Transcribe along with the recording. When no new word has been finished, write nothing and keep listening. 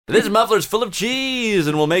This muffler's full of cheese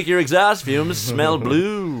and will make your exhaust fumes smell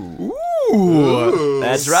blue. Ooh.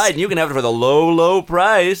 That's right, and you can have it for the low, low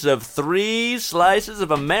price of 3 slices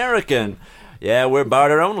of American. Yeah, we're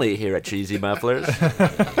barter only here at Cheesy Mufflers.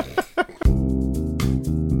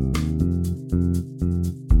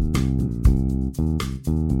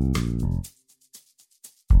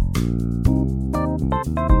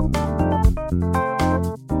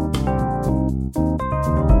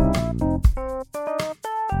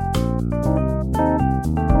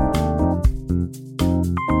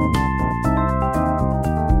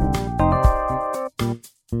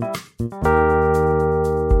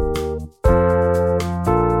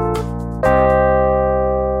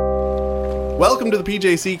 Welcome to the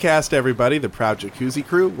PJC Cast, everybody, the proud Jacuzzi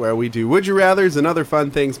crew, where we do Would You Rathers and other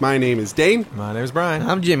fun things. My name is Dane. My name's Brian.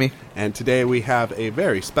 I'm Jimmy. And today we have a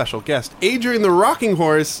very special guest. Adrian the Rocking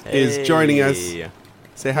Horse is joining us.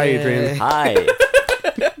 Say hi, Adrian. Hi.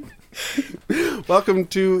 Welcome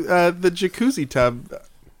to the Jacuzzi Tub.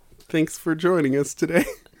 Thanks for joining us today.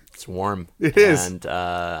 It's warm. It is. And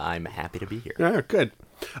I'm happy to be here. Oh, good.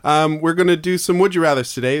 We're going to do some Would You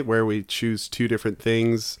Rathers today, where we choose 2 different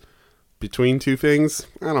things between 2 things.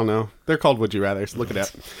 I don't know. They're called Would You Rathers. Look it up.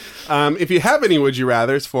 If you have any Would You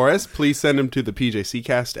Rathers for us, please send them to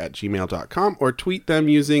thepjccast@gmail.com or tweet them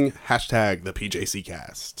using hashtag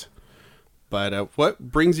thepjccast. But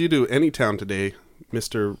what brings you to Anytown today,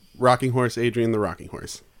 Mr. Rocking Horse, Adrian the Rocking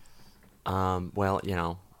Horse? Well, you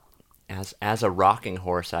know, as a rocking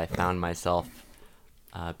horse, I found myself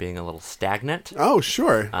being a little stagnant. Oh,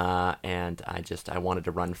 sure. And I wanted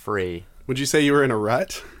to run free. Would you say you were in a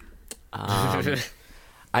rut? I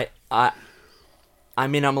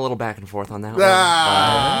mean, I'm a little back and forth on that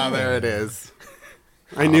one. There it is.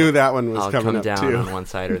 I knew that one was I'll coming come up down too. on one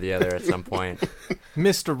side or the other at some point.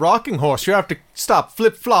 Mr. Rocking Horse, you have to stop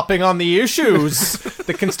flip-flopping on the issues.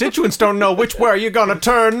 The constituents don't know which way you're going to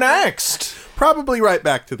turn next. Probably right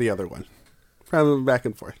back to the other one. Probably back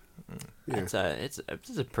and forth. Yeah.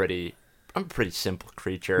 I'm a pretty simple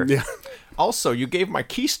creature. Yeah. Also, you gave my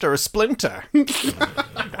keister a splinter.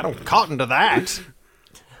 I don't cotton to that.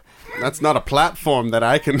 That's not a platform that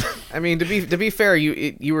I can... I mean, to be fair,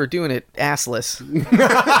 you were doing it assless.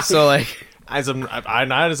 So like, As an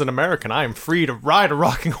American, I am free to ride a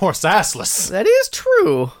rocking horse assless. that is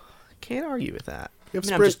true. Can't argue with that. You have I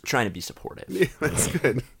mean, I'm sprint... just trying to be supportive. Yeah, that's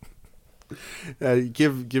good.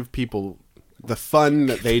 Give people the fun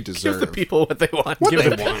that they deserve. Give the people what they want. What they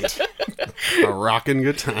want. A rockin'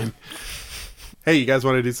 good time. Hey, you guys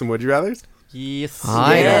want to do some Would You Rathers? Yes.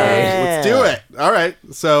 Let's do it. All right.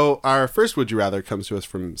 So our first Would You Rather comes to us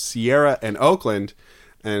from Sierra and Oakland.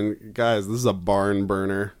 And guys, this is a barn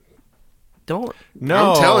burner. Don't.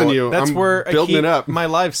 No, I'm telling you, that's I'm where building I keep it up. my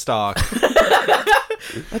livestock.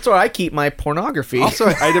 That's where I keep my pornography. Also,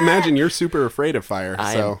 I'd imagine you're super afraid of fire.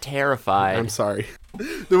 I So am terrified. I'm sorry.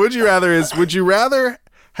 The Would You Rather is, would you rather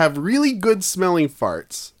have really good smelling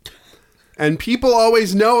farts and people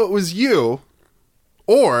always know it was you,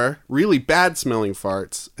 or really bad smelling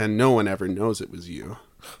farts and no one ever knows it was you?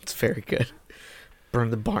 It's very good. Burn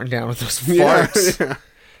the barn down with those Yeah, farts. yeah.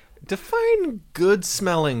 Define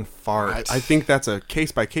good-smelling fart. I think that's a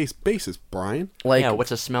case-by-case basis, Brian. Like yeah,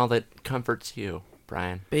 what's a smell that comforts you,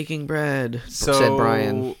 Brian? baking bread, said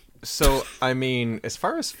Brian. So, I mean, as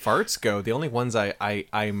far as farts go, the only ones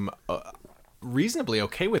I'm reasonably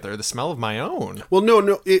okay with are the smell of my own. Well,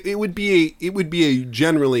 no, it would be a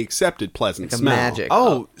generally accepted pleasant Like a smell. magic.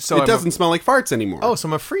 Oh, so it I'm doesn't smell like farts anymore. Oh, so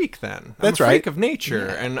I'm a freak then. That's I'm a right. freak of nature,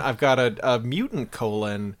 and I've got a mutant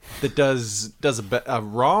colon that does a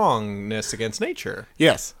wrongness against nature.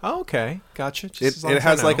 Yes. Oh, okay, gotcha. Just as long It as I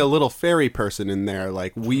has like a know. little fairy person in there,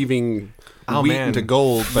 like weaving Oh, wheat man. into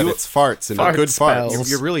gold, but it's farts and a Fart good spells. farts.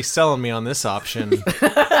 You're really selling me on this option.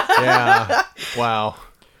 Yeah. Wow.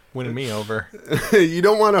 Winning me over. You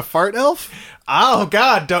don't want a fart elf? Oh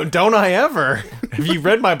God, don't I ever? Have you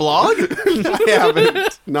read my blog? I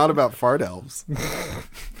haven't. Not about fart elves.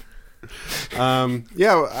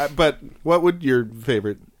 But what would your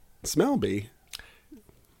favorite smell be?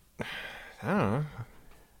 I don't know.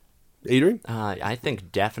 Adrian? I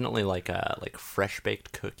think definitely like fresh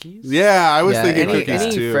baked cookies. Yeah, I was thinking any, cookies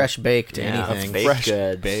any too. fresh baked Yeah, anything. baked Fresh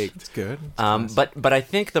goods. baked. It's good. But I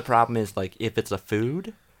think the problem is like if it's a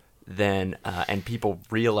food, then and people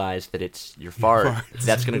realize that it's your fart,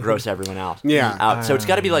 that's gonna gross everyone else Yeah. out. So it's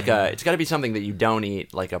got to be it's got to be something that you don't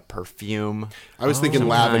eat, like a perfume. I was thinking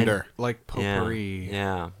lavender. Like potpourri.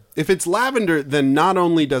 Yeah. If it's lavender, then not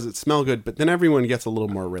only does it smell good, but then everyone gets a little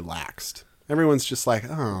more relaxed. Everyone's just like,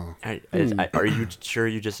 oh. Are you sure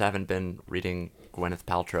you just haven't been reading Gwyneth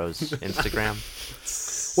Paltrow's Instagram?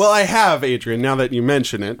 Well, I have, Adrian, now that you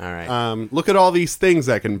mention it. All right. Look at all these things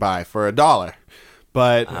I can buy for $1.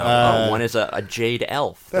 But one is a jade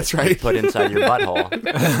elf. That's that right. you put inside your butthole.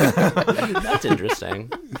 That's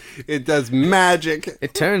interesting. it does magic.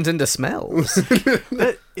 It turns into smells.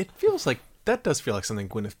 It feels like that does feel like something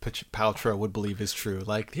Gwyneth Paltrow would believe is true.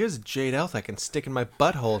 Like, here's a jade elf I can stick in my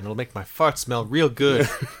butthole and it'll make my fart smell real good.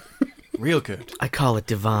 Real good. I call it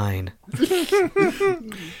divine.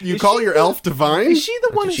 You call your elf divine? Is she the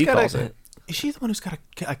one what who's she got calls a? it. Is she the one who's got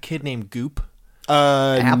a kid named Goop?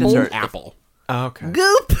 Apple? Apple. Oh, okay.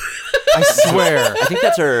 Goop. I swear. I think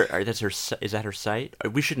that's her. Is that her site?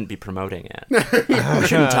 We shouldn't be promoting it. We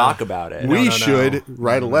shouldn't talk about it. We should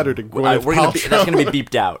write a letter to Gwyneth Paltrow. That's gonna be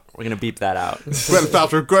beeped out. We're gonna beep that out. Gwyneth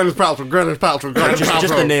Paltrow, Gwyneth Paltrow, Gwyneth Paltrow, Gwyneth Paltrow.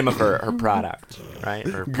 Just the name of her product, right?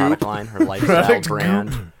 Her product line, her lifestyle Product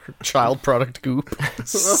brand. Child product goop.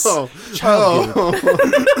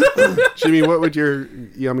 Jimmy, what would your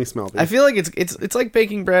yummy smell be? I feel like it's like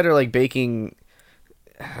baking bread or like baking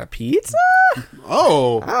pizza.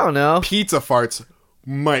 Oh, I don't know. pizza farts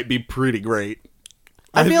might be pretty great.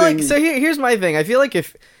 I feel like think- so. Here's my thing. I feel like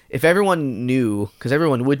if everyone knew, because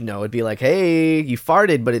everyone would know, it'd be like, hey, you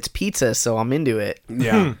farted, but it's pizza, so I'm into it.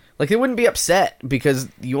 Yeah. Like they wouldn't be upset because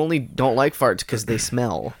you only don't like farts because they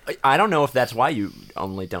smell. I don't know if that's why you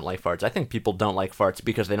only don't like farts. I think people don't like farts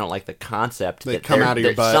because they don't like the concept They that come out of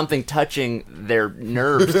your that butt. something touching their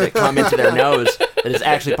nerves that come into their nose that is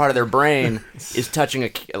actually part of their brain is touching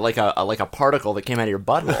like a particle that came out of your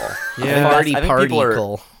butthole. Yeah. I Party think people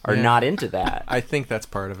particle. are not into that. I think that's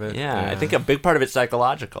part of it. Yeah, I think a big part of it's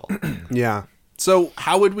psychological. Yeah. So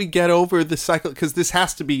how would we get over the cycle? Because this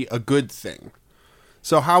has to be a good thing.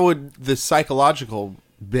 So how would the psychological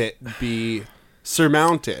bit be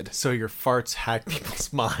surmounted? So your farts hack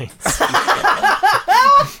people's minds.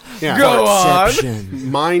 Yeah. Go on. Perception.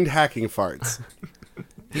 Mind hacking farts.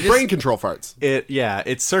 Brain control farts.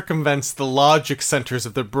 It circumvents the logic centers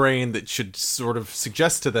of the brain that should sort of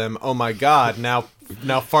suggest to them, oh my god, now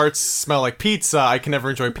farts smell like pizza, I can never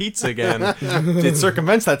enjoy pizza again. It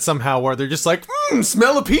circumvents that somehow where they're just like,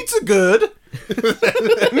 smell of pizza good.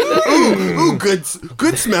 Ooh,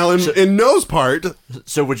 good smell in nose part.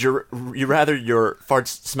 So would you rather your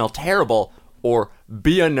farts smell terrible or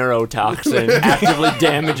be a neurotoxin actively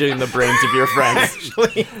damaging the brains of your friends?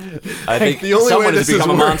 I think the only someone way has this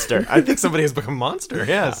become a is work- monster. I think somebody has become a monster,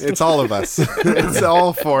 yes. It's all of us. It's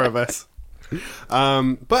all four of us.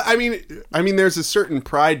 But I mean, there's a certain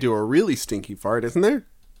pride to a really stinky fart, isn't there?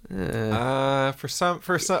 For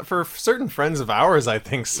certain friends of ours, I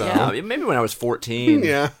think so. Yeah, maybe when I was 14.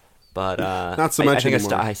 Yeah. But Not so I much think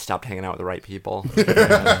anymore. I stopped hanging out with the right people.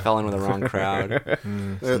 Fell in with the wrong crowd.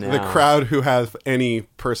 The No. crowd who have any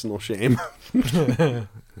personal shame. Yeah.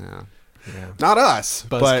 Not us,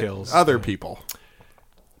 but Buzzkills. other people.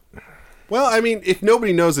 Well, I mean, if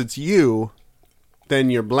nobody knows it's you, then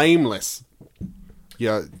you're blameless.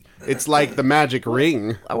 Yeah, it's like the magic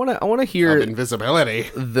ring I wanna of hear invisibility.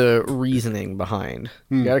 the reasoning behind.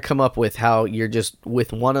 You got to come up with how you're just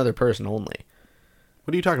with one other person only,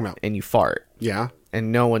 What are you talking about? and you fart, Yeah.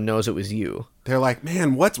 and no one knows it was you. They're like,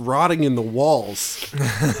 man, what's rotting in the walls?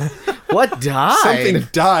 What died? Something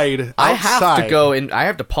died I outside. have to go and I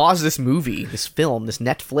have to pause this movie, this film, this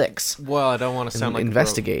Netflix, Well, I don't want to sound and like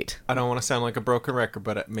investigate. I don't want to sound like a broken record,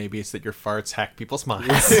 but maybe it's that your farts hack people's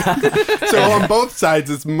minds. So on both sides,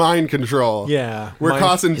 it's mind control. Yeah. We're Mind-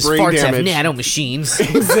 causing His brain farts have damage. nano machines.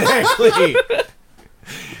 Exactly.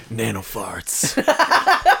 Nano farts.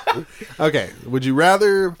 Okay, would you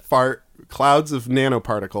rather fart clouds of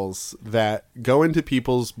nanoparticles that go into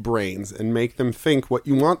people's brains and make them think what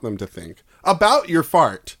you want them to think about your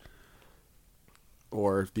fart?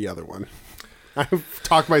 Or the other one? I've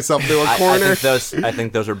talked myself into a corner. I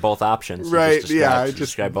think those are both options. You Right, just described- yeah, I you just-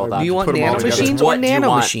 described both Do options. Do you want Put 'em all nano together. machines or What do you nano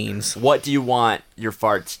want- machines? What do you want your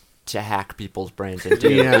farts to hack people's brains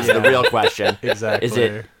into? Yeah. Is the real question.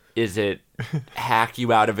 Exactly. Is it hack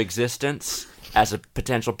you out of existence as a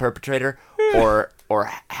potential perpetrator, or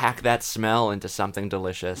hack that smell into something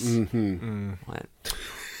delicious? Mm-hmm. What?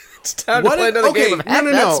 It's time to play another game of hack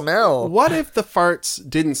that smell. What if the farts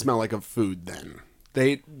didn't smell like a food then?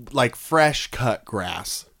 They like fresh cut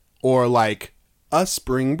grass, or like a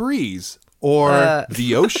spring breeze, or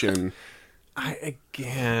the ocean.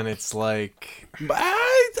 It's like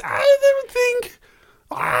I don't think.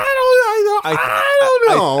 I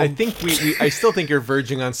don't know. I think I still think you're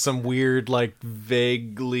verging on some weird, like,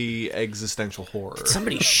 vaguely existential horror.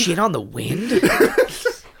 Somebody shit on the wind?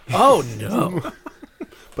 Oh no.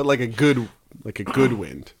 But like a good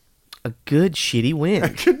wind. A good shitty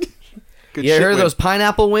wind. Good You shit heard win. those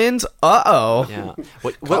pineapple winds? Uh-oh. Yeah.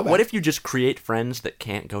 What if you just create friends that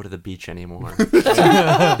can't go to the beach anymore?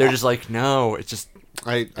 They're just like, no, it's just.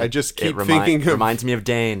 I just It keep thinking of reminds me of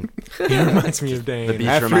Dane. It reminds me of Dane. The beach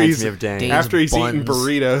After reminds he's- me of Dane. Dane- after he's eaten buns.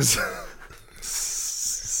 burritos.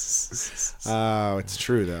 Oh, it's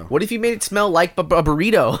true though. What if you made it smell like a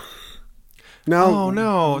burrito? No, Oh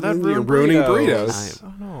no, that you're ruined ruining burritos. burritos.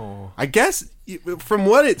 Oh no. I guess from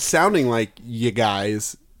what it's sounding like, you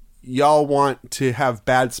guys, y'all want to have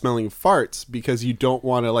bad smelling farts because you don't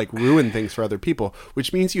want to like ruin things for other people,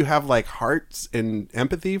 which means you have like hearts and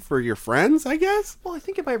empathy for your friends, I guess. Well, I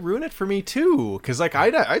think it might ruin it for me too, because like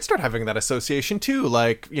I'd start having that association too,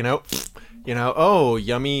 like oh,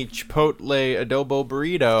 yummy chipotle adobo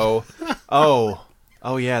burrito.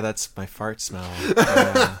 Oh yeah, that's my fart smell.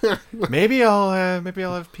 Yeah. Maybe I'll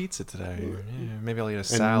have pizza today. Yeah, maybe I'll eat a And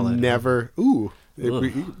salad. never.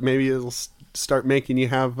 Maybe it'll start making you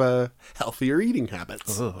have healthier eating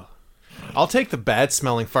habits. Ugh. I'll take the bad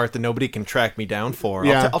smelling fart that nobody can track me down for.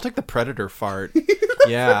 Yeah. I'll take the predator fart.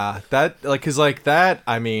 Yeah, that like because like that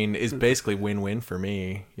I mean is basically win-win for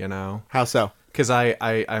me. You know. How so? Because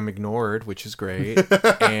I'm ignored, which is great,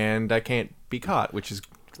 and I can't be caught, which is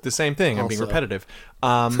the same thing. I'm being Also. repetitive.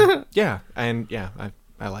 Yeah, and yeah,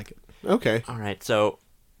 I like it. Okay. All right, so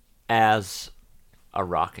as a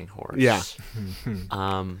rocking horse, Yeah.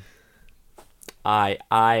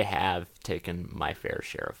 I have taken my fair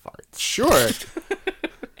share of farts, Sure.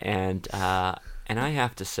 and I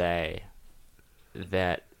have to say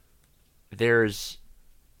that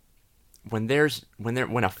when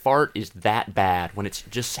a fart is that bad, when it's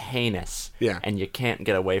just heinous, Yeah. and you can't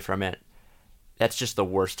get away from it, that's just the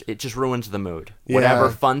worst. It just ruins the mood. Yeah. Whatever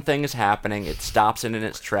fun thing is happening, it stops it in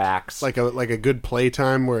its tracks. like a good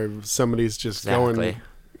playtime where somebody's just Exactly. going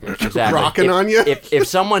Exactly. rocking If- on you. If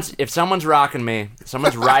someone's rocking me,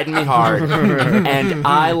 someone's riding me hard, and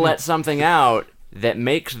I let something out that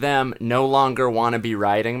makes them no longer want to be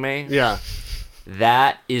riding me, Yeah.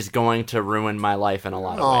 that is going to ruin my life in a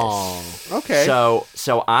lot of ways. Oh. Okay.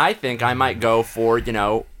 So I think I might go for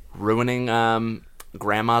ruining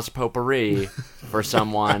grandma's potpourri for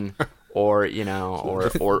someone, or or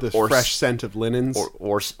the or fresh scent of linens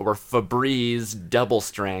or Febreze double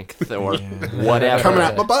strength or whatever. coming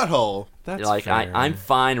out my butthole. That's Like fair. I'm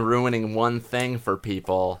fine ruining one thing for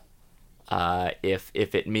people, if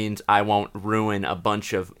it means I won't ruin a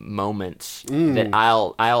bunch of moments that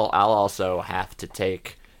I'll also have to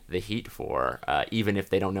take the heat for, even if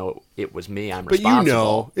they don't know it was me. I'm But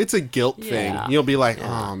responsible. it's a guilt thing. Yeah. You'll be like,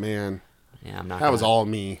 Yeah. oh man, Yeah, I'm not. that was gonna- all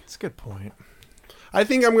me. That's a good point. I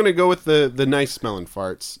think I'm gonna go with the nice smelling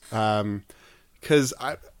farts, because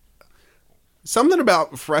something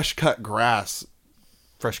about fresh cut grass.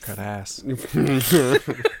 Fresh cut ass.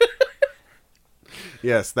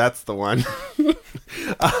 Yes, that's the one.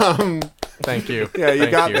 Thank you. Yeah, you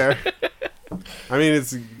Thank got there. I mean,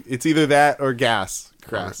 it's either that or grass.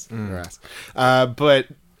 But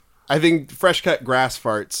I think fresh cut grass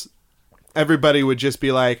farts. Everybody would just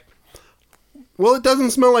be like, "Well, it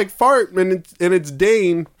doesn't smell like fart, and it's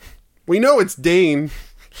Dane. We know it's Dane,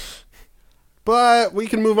 but we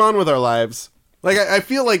can move on with our lives." Like I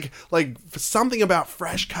feel like something about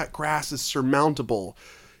fresh cut grass is surmountable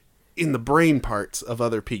in the brain parts of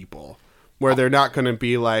other people, where they're not going to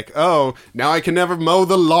be like, "Oh, now I can never mow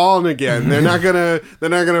the lawn again." They're not gonna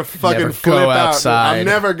fucking Never flip go out. outside. I'm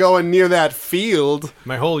never going near that field,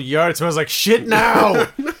 My whole yard smells like shit now.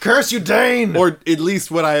 Curse you, Dane. or at least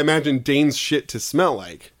what I imagine Dane's shit to smell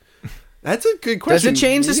like. That's a good question. Does it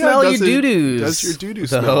change the smell of your does it- doo-doos, Does your doo-doo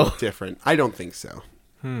though? smell different? I don't think so.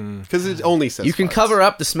 Because it only says You can farts. cover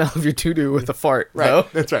up the smell of your doo-doo with a fart, Right. though.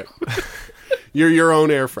 That's right. You're your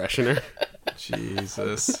own air freshener.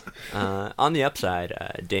 Jesus. On the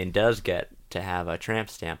upside, Dane does get to have a tramp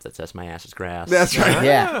stamp that says "My ass is grass." That's right.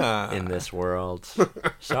 Yeah. in this world,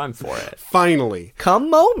 so I'm for it. Finally.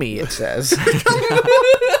 Come mow me, it says.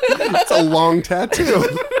 It's a long tattoo.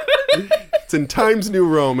 It's in Times New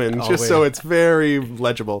Roman, Oh, just wait. so it's very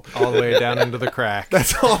legible. All the way down into the crack.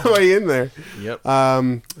 That's all the way in there. Yep.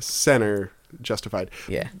 Center justified.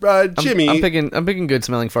 Yeah. Jimmy. I'm picking good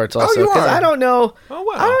smelling farts also you because are. I don't know. Oh,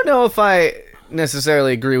 wow. I don't know if I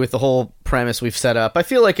necessarily agree with the whole premise we've set up. I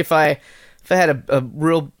feel like if I had a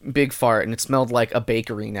real big fart and it smelled like a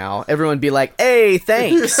bakery now, everyone would be like, "Hey,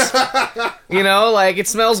 thanks." Like it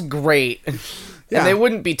smells great. Yeah. And they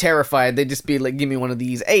wouldn't be terrified. They'd just be like, give me one of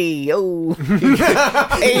these. Hey, oh.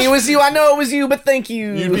 Hey, it was you. I know it was you, but thank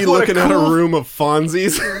you. You'd be What a looking at a cool- room of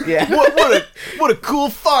Fonzies. Yeah. What a cool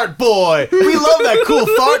fart boy. We love that cool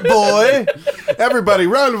fart boy. Everybody,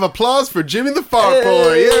 round of applause for Jimmy the Fart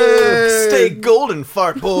Boy. Yay! Stay golden,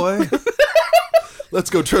 fart boy. Let's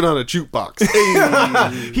go turn on a jukebox.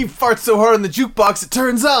 Hey. He farts so hard on the jukebox it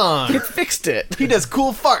turns on. Fixed it. He does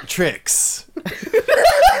cool fart tricks.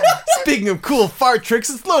 Speaking of cool fart tricks,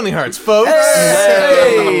 it's Lonely Hearts, folks.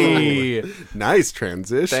 Hey! Nice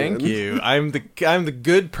transition. Thank you. I'm the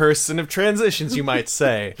good person of transitions, you might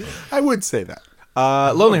say. I would say that.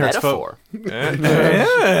 Lonely Hearts, folks. Metaphor.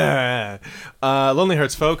 Yeah. Lonely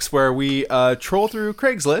Hearts, folks, where we troll through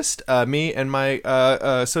Craigslist, me and my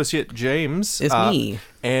associate James. It's me.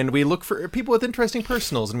 And we look for people with interesting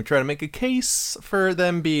personals, and we try to make a case for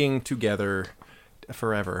them being together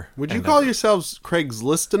forever. Would you And, call yourselves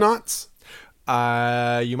Craigslisternauts?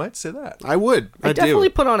 You might say that. I would. I Definitely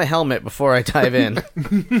do. put on a helmet before I dive in.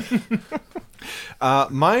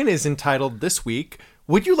 Mine is entitled this week,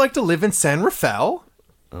 Would You Like to Live in San Rafael?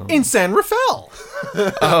 In San Rafael.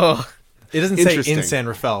 Oh. It doesn't say in Interesting. San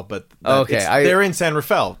Rafael, but Okay, they're in San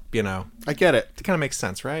Rafael, you know. I get it. It kind of makes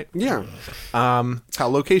sense, right? Yeah. That's how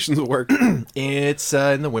locations work. It's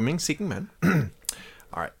in the Women Seeking Men.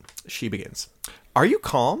 All right, she begins. Are you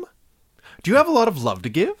calm? Do you have a lot of love to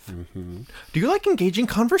give? Mm-hmm. Do you like engaging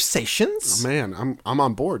conversations? Man, I'm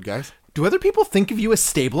on board, guys. Do other people think of you as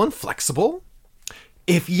stable and flexible?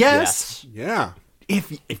 If yes, Yeah.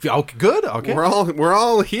 if okay, good, okay. We're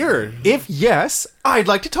all here. If yes, I'd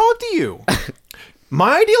like to talk to you.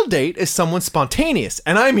 My ideal date is someone spontaneous,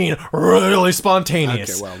 and I mean really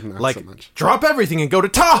spontaneous. Okay, well, not like, so much. drop everything and go to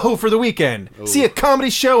Tahoe for the weekend, see a comedy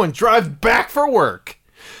show, and drive back for work.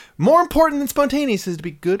 More important than spontaneous is to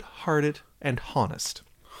be good-hearted and honest.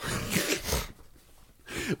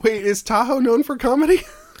 Wait, is Tahoe known for comedy?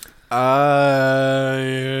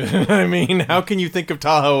 I mean, how can you think of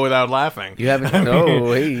Tahoe without laughing? You haven't.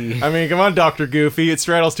 Oh, hey. I mean, come on, Dr. Goofy. It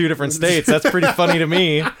straddles two different states. That's pretty funny to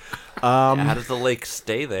me. How does the lake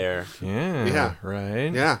stay there? Yeah.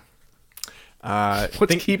 Right? Yeah.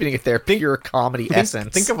 What's keeping it there? Pure comedy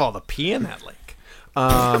essence. Think of all the pee in that lake.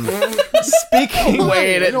 Speaking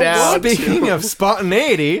Weighing it down. Speaking of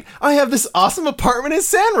spontaneity, I have this awesome apartment in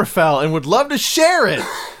San Rafael and would love to share it.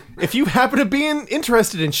 If you happen to be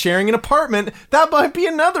interested in sharing an apartment, that might be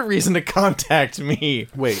another reason to contact me.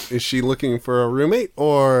 Wait, is she looking for a roommate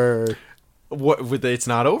or? What? It's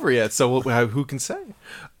not over yet, so who can say?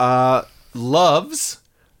 Loves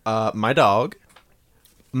my dog,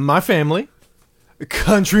 my family,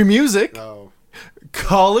 country music, Oh.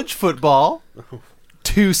 college football,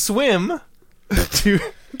 to swim,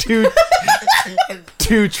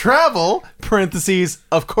 to travel, parentheses,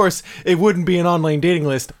 of course, it wouldn't be an online dating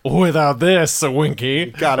list without this, a winky.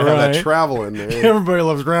 Gotta have that travel in there. Everybody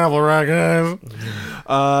loves travel, right, guys?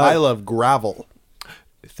 I love gravel.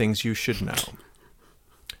 Things you should know.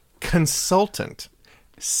 Consultant.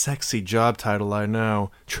 Sexy job title, I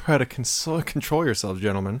know. Try to control yourselves,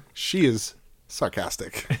 gentlemen. She is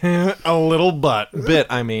sarcastic. A little bit,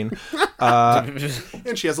 I mean.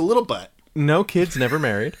 And she has a little butt. No kids, never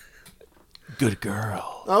married. Good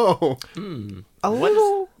girl. Oh. A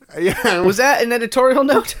little. Yeah. Was that an editorial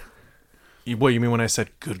note? What, you mean when I said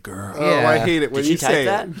good girl? Oh, I Yeah. hate it when Did you you type say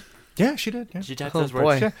that? it. Yeah, she did. Yeah. Did you type Oh, those boy.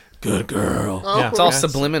 words? Yeah. Good girl. Oh. Yeah, It's all that's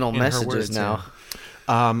subliminal in her messages words, now.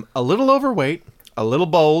 too. A little overweight, a little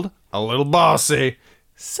bold, a little bossy,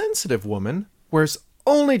 sensitive woman, wears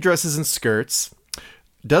only dresses and skirts,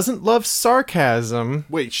 doesn't love sarcasm.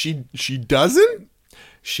 Wait, she doesn't?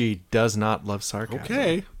 She does not love sarcasm.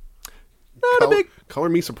 Okay. Color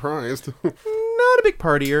me surprised. Not a big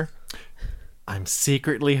partier. I'm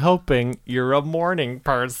secretly hoping you're a morning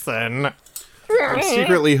person. I'm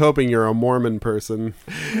secretly hoping you're a Mormon person.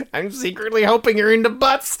 I'm secretly hoping you're into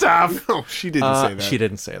butt stuff. Oh, she didn't say that. She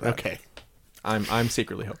didn't say that. Okay. I'm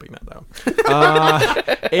secretly hoping that though.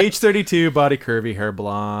 Age 32, body curvy, hair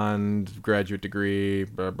blonde, graduate degree,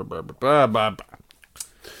 blah, blah, blah, blah, blah, blah.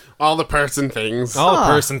 All the person things. All the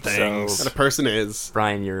person things. That a person is.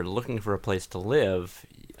 Brian, you're looking for a place to live.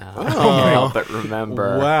 I can't help but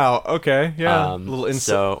remember. Wow. Okay. Yeah. Little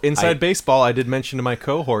so inside I- baseball. I did mention to my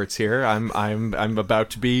cohorts here. I'm about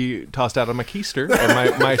to be tossed out of my keister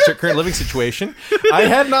and my current living situation. I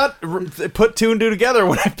had not put two and two together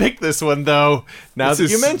when I picked this one though. Now This that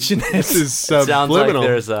is- you mention it, This is Sounds like subliminal.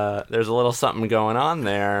 there's a little something going on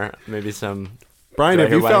there. Maybe some. Brian, Do I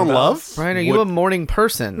have hear you found wedding love? bells? Brian, are you a morning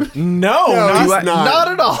person? no, No, not, he's not. not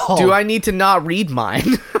at all. Do I need to not read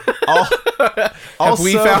mine? Have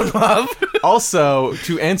we found love? Also,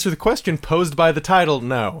 to answer the question posed by the title,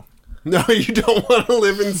 no. No, you don't want to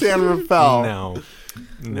live in San Rafael. No.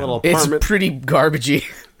 Little It's apartment. pretty garbagey.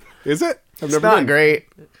 Is it? I've It's never not been. great.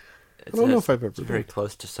 It's, don't know if I've ever very been.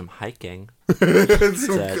 close to some hiking It's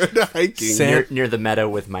some It's, good hiking. near the meadow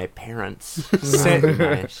with my parents. San,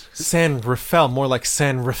 Nice. San Rafael, more like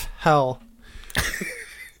San Rafael.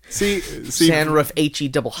 See, San Roof HE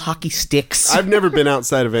double hockey sticks. I've never been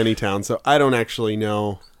outside of any town, so I don't actually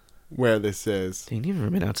know where this is. You've never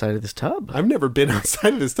been outside of this tub. I've never been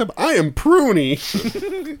outside of this tub. I am pruny.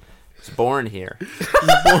 It's born here.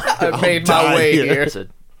 I made die my way here. here. It's a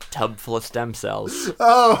tub full of stem cells.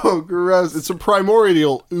 Oh, gross. It's a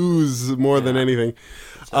primordial ooze more than anything.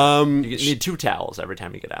 You need 2 towels every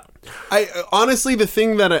time you get out. I honestly, the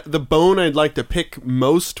thing that the bone I'd like to pick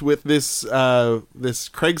most with this this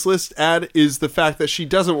Craigslist ad is the fact that she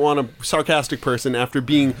doesn't want a sarcastic person after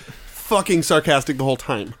being fucking sarcastic the whole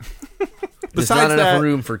time. There's not enough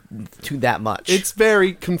room for that much. It's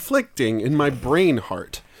very conflicting in my brain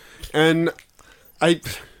heart, and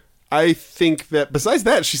I think that besides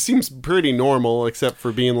that, she seems pretty normal, except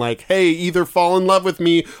for being like, hey, either fall in love with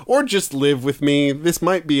me or just live with me. This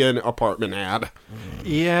might be an apartment ad.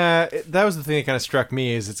 Yeah, that was the thing that kind of struck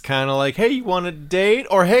me. Is it's kind of like, hey, you want to date,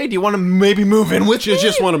 or hey, do you want to maybe move in with You me?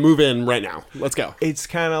 just want to move in right now. Let's go. It's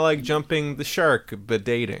kind of like jumping the shark, but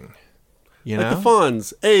dating. You know, Like the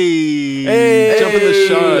Fonz. Hey, Hey, jump in the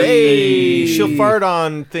shark. Hey, she'll fart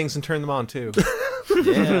on things and turn them on too.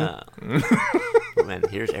 Yeah. And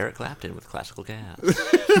here's Eric Clapton with Classical Gas.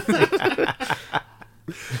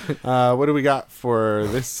 What do we got for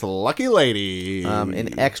this lucky lady?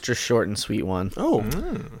 an extra short and sweet one. Oh,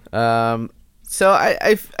 So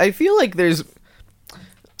I feel like there's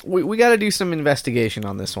we got to do some investigation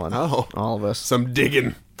on this one. Oh. All of us. some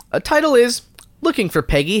digging. A title is Looking for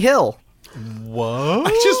Peggy Hill. What? I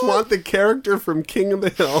just want the character from King of the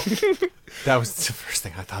Hill. That was the first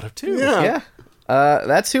thing I thought of too. Yeah. Yeah.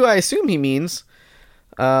 That's who I assume he means.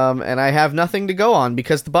 And I have nothing to go on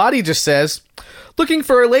because the body just says, looking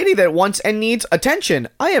for a lady that wants and needs attention.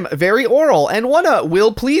 I am very oral and wanna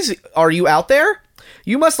will please. Are you out there?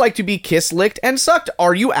 You must like to be kissed, licked, and sucked.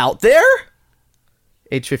 Are you out there?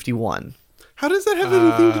 Age 51. How does that have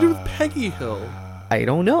anything to do with Peggy Hill? I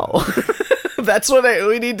don't know. That's what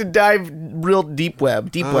we need to dive real deep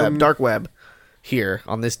web, dark web here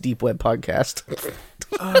on this deep web podcast.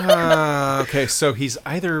 Okay, so he's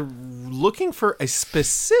either looking for a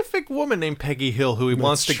specific woman named Peggy Hill who he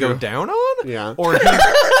wants to go true. down on, Yeah.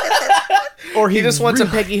 or He just wants a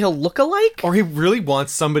Peggy Hill lookalike? or he really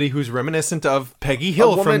wants somebody who's reminiscent of Peggy Hill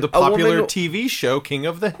woman- from the a woman popular who- TV show King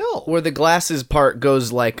of the Hill. Where the glasses part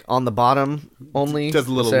goes like on the bottom only, Does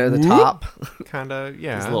a little instead of the whoop. top, Kind of,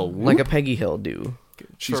 yeah. A little like a Peggy Hill do.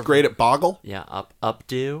 She's great at Boggle Yeah,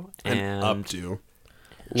 updo and updo.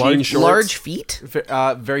 Large, Jean shorts. large feet.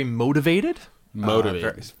 Very motivated. Motivated.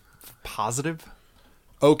 Very positive.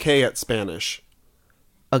 Okay at Spanish.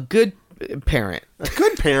 A good parent. A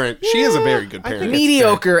good parent. She is a very good parent. think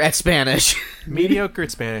Mediocre at Spanish. Mediocre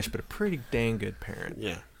at Spanish, but a pretty dang good parent.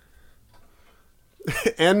 Yeah.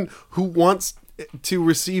 And who wants to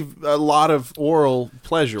receive a lot of oral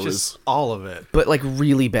pleasures. Just all of it. But like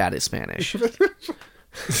really bad at Spanish.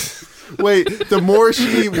 Wait, the more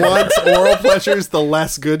she wants oral pleasures, the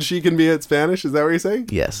less good she can be at Spanish? Is that what you're saying?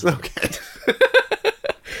 Yes. Okay.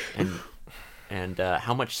 And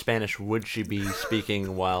how much Spanish would she be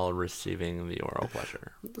speaking while receiving the oral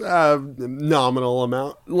pleasure? Nominal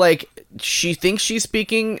amount. Like she thinks she's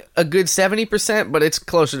speaking a good 70%, but it's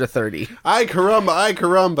closer to 30. Ay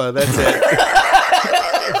caramba. That's it.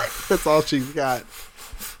 That's all she's got.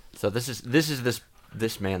 So this is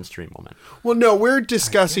this man's dream woman. Well, no, we're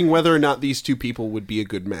discussing whether or not these two people would be a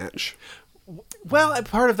good match. Well,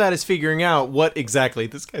 part of that is figuring out what exactly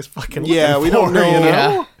this guy's fucking Yeah, looking we for, don't know. you know?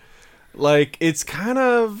 Yeah. Like, it's kind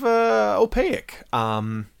of opaque.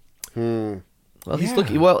 Well, he's Yeah.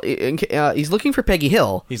 looking. Well, he's looking for Peggy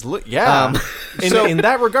Hill. Yeah. So- in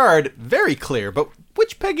that regard, very clear. But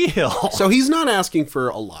which Peggy Hill? So he's not asking for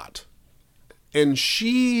a lot. And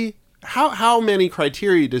she... How many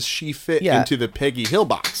criteria does she fit Yeah. into the Peggy Hill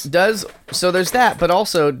box? So there's that, but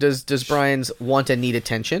also does Brian's want and need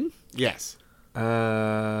attention? Yes.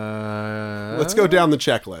 Let's Let's go down the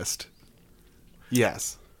checklist.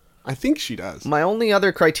 Yes. I think she does. My only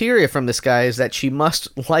other criteria from this guy is that she must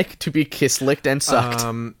like to be kissed, licked, and sucked.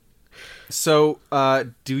 So,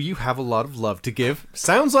 do you have a lot of love to give?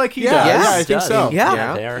 Sounds like he Yeah, does. yeah, I think Does. so.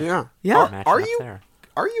 Yeah. There. Yeah. Yeah. Matching Are up you there.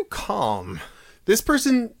 are you calm? This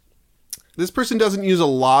person This person doesn't use a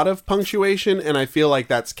lot of punctuation, and I feel like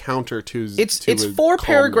that's counter to. It's to 4 calmness.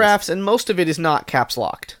 paragraphs, and most of it is not caps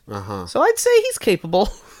locked. So I'd say he's capable.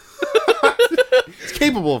 It's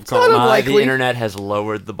capable of not calm. a- The Unlikely. internet has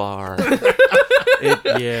lowered the bar.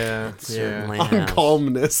 Yeah. Certainly On has.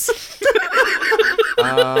 calmness.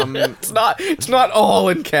 It's not all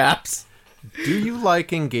in caps. Do you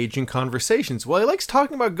like engaging conversations? Well, he likes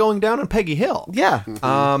talking about going down on Peggy Hill. Yeah.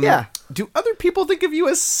 Yeah. Do other people think of you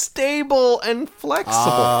as stable and flexible?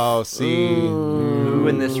 Oh, see. Who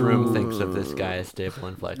in this room thinks of this guy as stable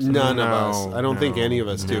and flexible? None of No, us. I don't think any of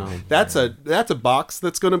us do. no. That's a box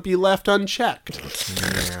that's going to be left unchecked.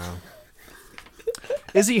 Yeah.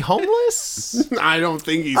 Is he homeless? I don't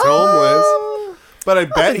think he's homeless, but I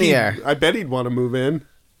bet in the air. I bet he'd want to move in.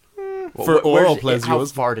 Well, For oral where's- How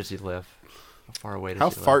pleasures. far does he live? How far away does How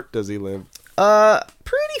he live? far does he live?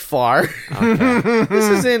 Pretty far. This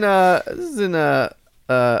is in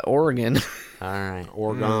Oregon. All right.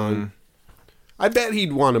 Oregon. I bet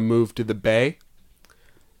he'd want to move to the Bay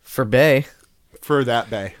For Bay. for that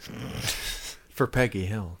Bay. For Peggy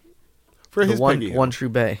Hill. For The his Peggy one, Hill. one true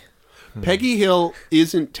Bay. Peggy Hill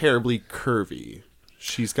isn't terribly curvy.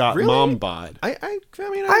 She's got Really? mom bod. I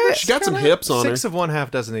mean, She got some hips on her. 6 of one,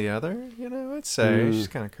 half dozen of the other. You know, I'd say she's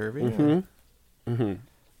kind of curvy.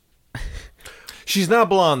 She's not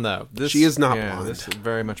blonde though. She is not blonde. This is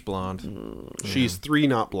very much blonde. She's 3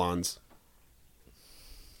 not blondes.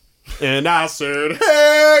 And I said,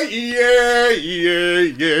 hey, yeah,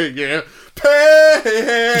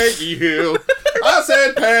 Peggy Hill. I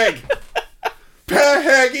said,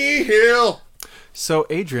 Peggy Hill. So,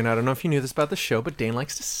 Adrian, I don't know if you knew this about the show, but Dane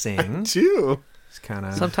likes to sing. Too. It's kind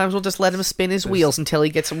of Sometimes we'll just let him spin his wheels until he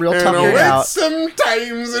gets real And I tuckered wait out.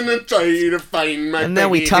 sometimes and I try to find my And then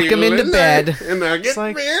we Peggy tuck him Hill into and bed. and I get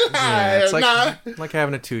like real high it's and I like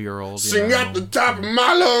having a 2-year-old. sing at the top of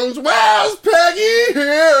my lungs, where's Peggy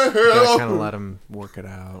Hill? Kind of let him work it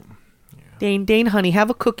out. Dane, honey, have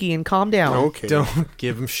a cookie and calm down. Okay. Don't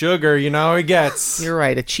give him sugar. You know how he gets. You're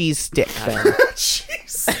right, a cheese stick, then.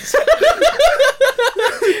 Jesus.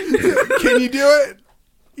 Can you do it?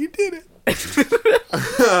 You did it.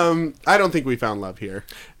 I don't think we found love here.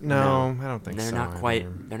 No, I don't think They're so. not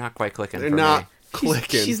quite. They're not quite clicking. They're for not Me.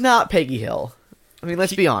 clicking. She's not Peggy Hill. I mean,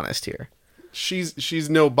 let's be honest here. She's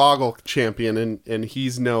no Boggle champion, and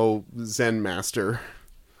he's no Zen master.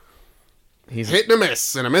 He's Hit and a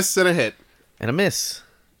miss, and a miss and a hit. and a miss,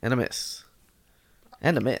 and a miss,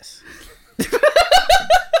 and a miss.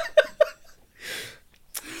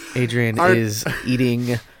 Adrian Our- is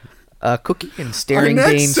eating a cookie and staring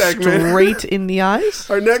next Dane segment- straight in the eyes.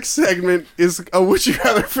 Our next segment is a Would You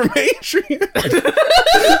Rather from Adrian.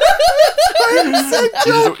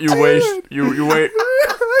 You wait. You wait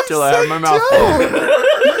till I have my mouth full.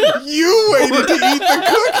 You waited to eat the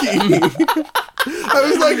cookie. I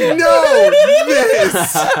was like, no, this.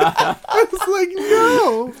 I was like,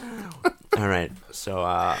 no. All right.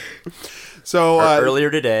 So So earlier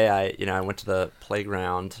today, I went to the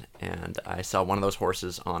playground and I saw one of those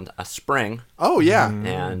horses on a spring, oh yeah.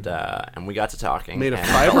 and we got to talking. Made of and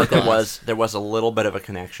I felt like fiberglass. there was a little bit of a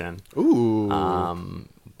connection. Ooh.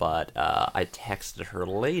 But I texted her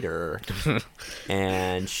later,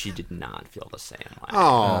 and she did not feel the same way.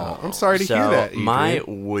 Oh, I'm sorry to so hear that. Adrian. my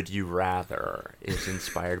would you rather is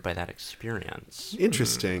inspired by that experience.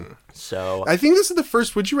 Interesting. So I think this is the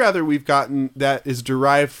first Would You Rather we've gotten that is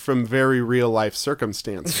derived from very real life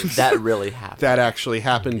circumstances that really happened. that actually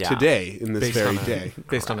happened Yeah. today in this very day.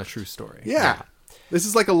 based on a true story. Yeah. This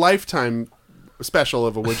is like a lifetime special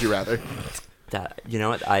of a Would You Rather. That you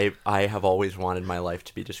know what I have always wanted my life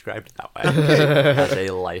to be described that way as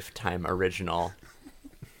a lifetime original.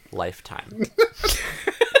 Lifetime.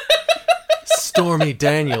 Stormy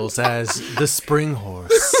Daniels as the spring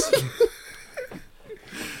horse.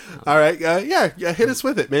 All right. Yeah, hit us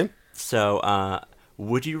with it, man. So,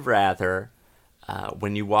 would you rather,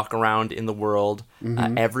 when you walk around in the world,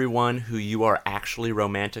 everyone who you are actually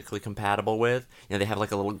romantically compatible with, they have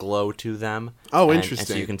like a little glow to them. Oh, And so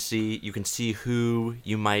interesting. you can see who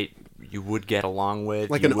you would get along with,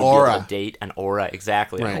 Like you an would be able to aura. date an aura,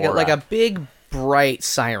 exactly. Right. An Like a, aura. like a big, bright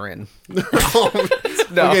siren.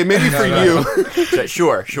 Okay, maybe for you.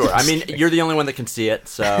 Sure. I mean, you're the only one that can see it,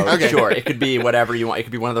 so Okay. sure, it could be whatever you want. It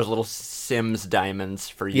could be one of those little Sims diamonds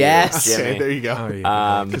for you, Yes. Jimmy. Okay, there you go. Oh,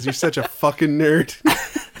 yeah. Because you're such a fucking nerd.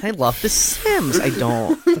 I love The Sims. I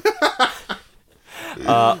don't.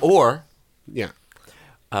 Or Yeah.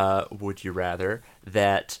 would you rather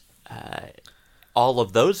that all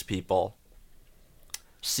of those people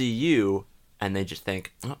see you and they just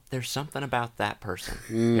think, oh, there's something about that person.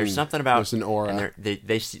 There's something about there's an aura and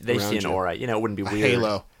they see around an you. aura. It wouldn't be weird.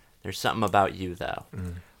 Halo. There's something about you, though.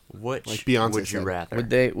 Which Like Beyonce would you said.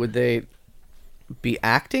 rather? Would they be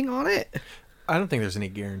acting on it? I don't think there's any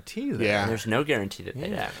guarantee there. Yeah. There's no guarantee that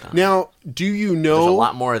they'd act on it. Now, do you There's a know?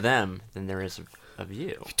 lot more of them than there is of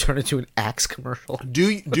you. Turn into an Axe commercial.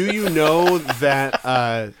 Do you know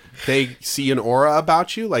that they see an aura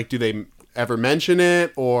about you? Like, do they ever mention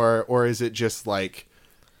it, or is it just like?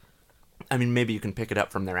 I mean, maybe you can pick it up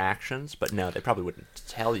from their actions, but no, they probably wouldn't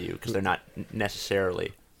tell you because they're not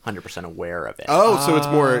necessarily 100% aware of it. Oh, so it's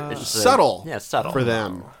more It's subtle. yeah, it's subtle. for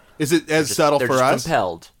them. Is it as subtle They're for just us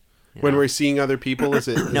compelled. you when know? we're seeing other people? Is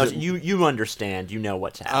it? No, is it- you understand. You know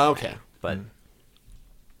what's happening. Okay. But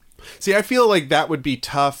See, I feel like that would be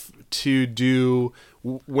tough to do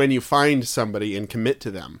when you find somebody and commit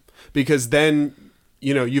to them, because then,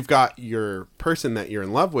 you know, you've got your person that you're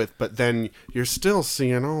in love with, but then you're still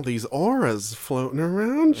seeing all these auras floating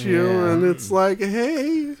around you, and it's like,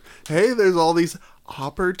 hey, there's all these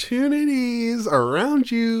opportunities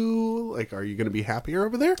around you. Like, are you going to be happier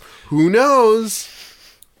over there? Who knows?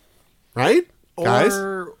 Right? Guys?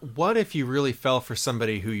 Or what if you really fell for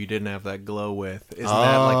somebody who you didn't have that glow with? Isn't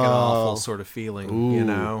that like an awful sort of feeling, you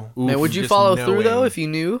know? Now, would you Just follow through though knowing. if you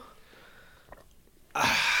knew?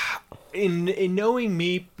 In knowing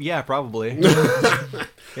me, yeah, probably.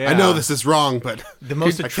 I know this is wrong, but The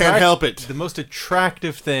most I can't help it. The most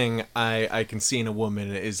attractive thing I can see in a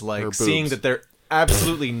woman is like Her seeing boobs. that they're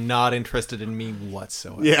absolutely not interested in me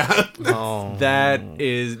whatsoever. Yeah. Oh, That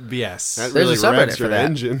is yes. That There's a really subreddit revs for your that.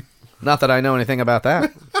 engine. not that I know anything about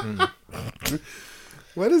that.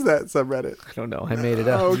 What is that subreddit? I don't know. I made it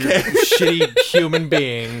up. Okay. Shitty human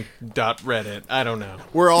being .reddit. I don't know.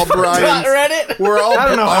 We're all Brian's. Reddit. We're all I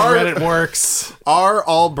don't know how are, Reddit works. are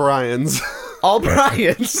all Brian's. All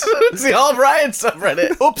Bryans. It's the All Bryans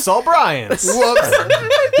subreddit. Oops, all Brian's. Whoops.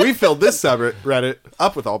 We filled this subreddit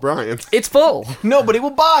up with all Brian's. It's full. Nobody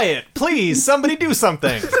will buy it. Please, somebody do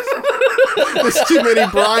something. There's too many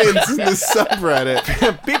Brian's in this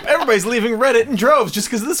subreddit. Everybody's leaving Reddit in droves just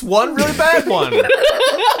because of this one really bad one.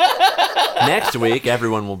 next week,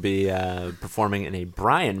 everyone will be performing in a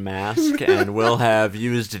Brian mask, and will have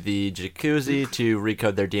used the jacuzzi to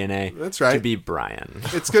recode their DNA. That's right. To be Brian.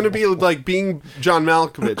 It's going to be like being John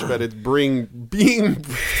Malkovich, but it's being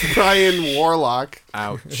Brian Warlock.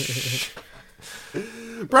 Ouch.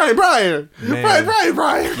 Brian. Man.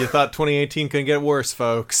 Brian. You thought 2018 couldn't get worse,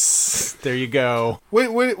 folks. There you go.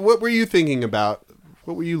 What were you thinking about?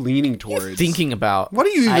 What were you leaning towards? Thinking about. What are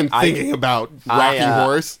you even I- thinking about, Rocky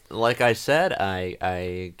Horse? Like I said,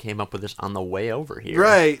 I came up with this on the way over here.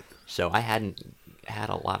 Right. So I hadn't had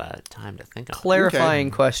a lot of time to think of it.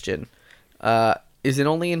 Clarifying question. Is it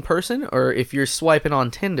only in person, or if you're swiping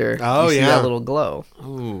on Tinder, Oh, you see yeah. that little glow?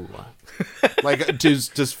 Ooh. Like, does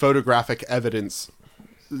photographic evidence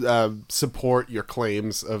support your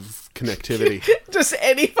claims of connectivity? Just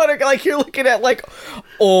any photo, like you're looking at like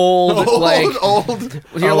old, like old.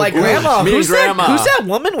 you're like, gosh. Grandma, Me and who's Grandma that? Who's that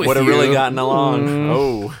woman with Would have you? really gotten along.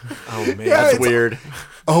 Oh, Oh, man. that's it's- weird.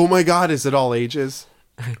 Oh my God! Is it all ages?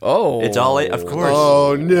 Oh, It's all, of course.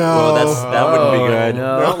 Oh no! Well, that wouldn't be good.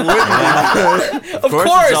 No. Of course,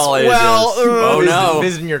 course, it's all ages. well, oh no.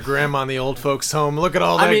 Visiting your grandma in the old folks' home. Look at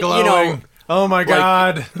all that I mean, glowing. you know, oh my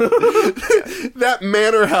God. That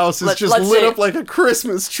manor house is Let's just lit say- up like a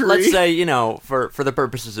Christmas tree. Let's say, for the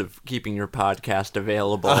purposes of keeping your podcast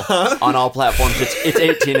available on all platforms, it's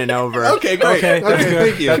 18 and over. Okay, great. Okay, that's good.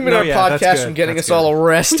 Thank you. Keeping No, our yeah, that's podcast good. from getting That's us all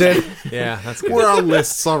arrested. Yeah, that's good. We're on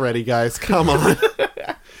lists already, guys. Come on.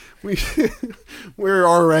 We're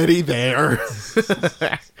already there.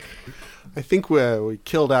 I think we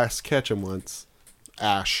killed Ash Ketchum once.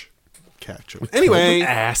 Ash Ketchum. Anyway,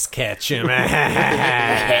 Ass catch him. the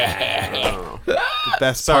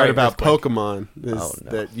best Sorry, part about earthquake. Pokemon is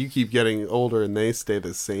that you keep getting older and they stay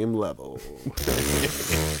the same level.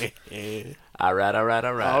 All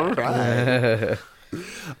right.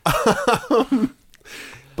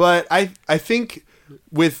 But I think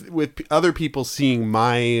with other people seeing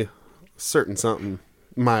my certain something,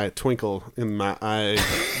 my twinkle in my eye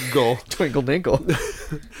goal, Twinkle dinkle.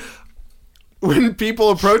 when people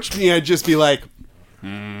approach me, I'd just be like,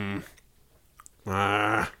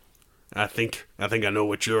 I think I know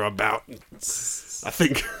what you're about. I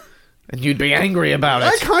think And you'd be angry about I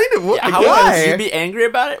it. kind of would. How I would you be angry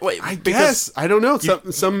about it? Wait, I because guess I don't know.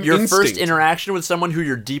 Some your instinct. first interaction with someone who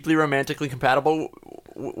you're deeply romantically compatible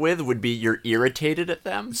with would be you're irritated at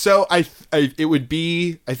them. So it would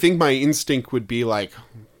be. I think my instinct would be like,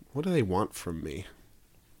 what do they want from me?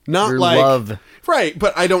 Not Your like love. right?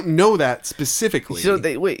 But I don't know that specifically. So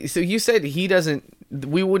so you said he doesn't.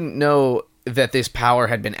 We wouldn't know that this power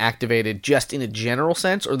had been activated just in a general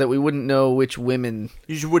sense, or that we wouldn't know which women,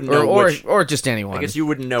 You just wouldn't know which. or just anyone. I guess you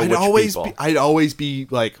wouldn't know I'd which always people. I'd always be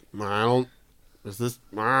like, I don't. Is this?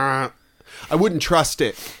 I wouldn't trust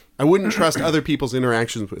it. I wouldn't trust other people's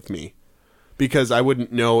interactions with me because I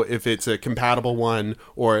wouldn't know if it's a compatible one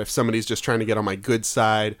or if somebody's just trying to get on my good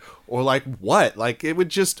side or like what. Like it would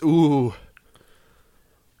just ooh.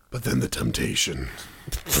 But then the temptation.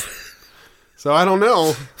 So I don't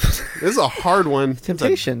know. This is a hard one.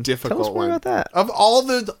 Temptation. It's a difficult Tell us more one. about that. Of all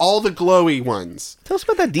the glowy ones, Tell us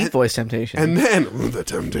about that deep voice temptation. and then the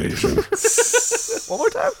temptation. one more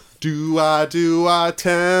time. Do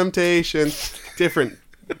temptation. Different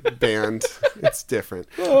band. It's different.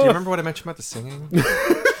 Do you remember what I mentioned about the singing?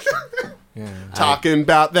 Yeah. Talking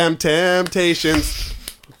about them temptations.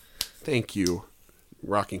 Thank you,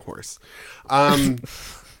 Rocking Horse.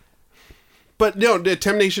 But no, the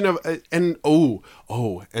temptation of and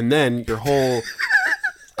then your whole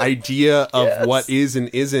idea of what is and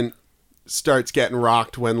isn't starts getting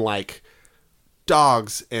rocked when like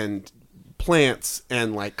dogs and plants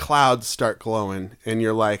and like clouds start glowing, and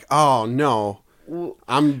you're like, oh no.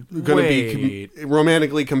 I'm gonna be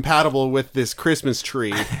romantically compatible with this Christmas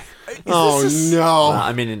tree. Oh no!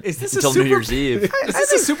 I mean, Is this until a New super- Year's Eve. Is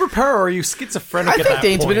this a superpower or are you schizophrenic I at think that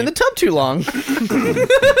Dane's point? been in the tub too long.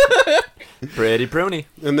 Pretty pruny.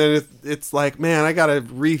 And then it's like, man, I gotta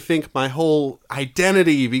rethink my whole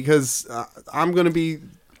identity because I'm gonna be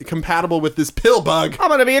compatible with this pill bug. I'm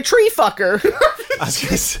gonna be a tree fucker. I was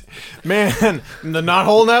gonna say, man, the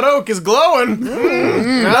knothole in that oak is glowing.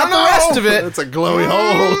 Not the rest of it. It's a glowy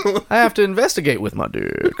hole. I have to investigate with my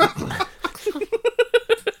dick.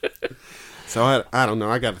 So I don't know.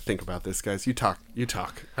 I gotta think about this, guys. You talk.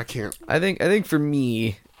 I can't. I think for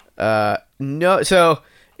me, no. So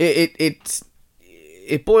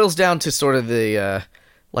it boils down to sort of the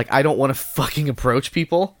like I don't want to fucking approach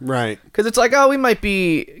people Right. because it's like, oh, we might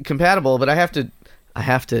be compatible, but I have to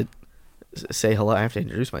say hello. I have to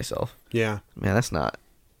introduce myself. Yeah. Man, that's not.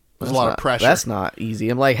 There's a that's lot not- of pressure. That's not easy.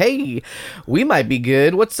 I'm like, hey, we might be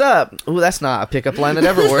good. What's up? Ooh, that's not a pickup line that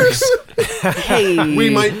ever works. Hey, We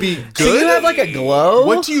might be good. Do you have like a glow?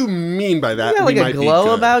 What do you mean by that? Yeah, We like a might be glow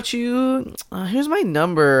good? about you. Here's my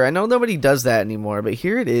number. I know nobody does that anymore, but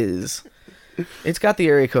here it is. It's got the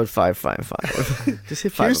area code 555. Just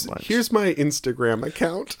hit 5 a bunch. Here's my Instagram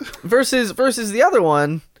account. Versus the other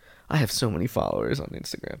one. I have so many followers on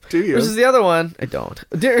Instagram. Do you? Versus the other one, I don't.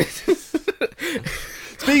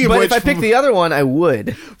 Speaking of But which, if I picked the other one, I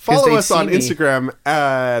would. 'Cause follow they'd us see on me Instagram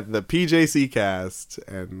at the PJC Cast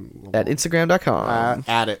and at Instagram.com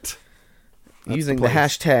at it. using the place.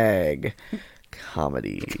 hashtag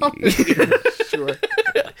comedy. Sure.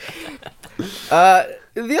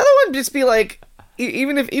 The other one just be like,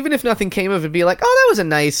 even if nothing came of it, be like, oh, what a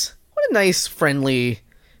nice, friendly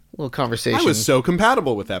little conversation. I was so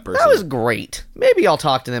compatible with that person. That was great. Maybe I'll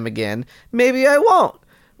talk to them again. Maybe I won't.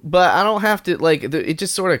 But I don't have to, like, it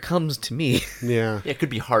just sort of comes to me. yeah. Yeah, it could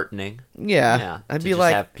be heartening. Yeah. Yeah, I'd to be just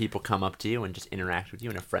like, have people come up to you and just interact with you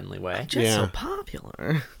in a friendly way. just Yeah. so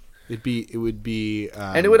popular. It would be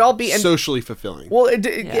And it would all be- and- socially fulfilling. Well,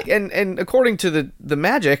 Yeah. and according to the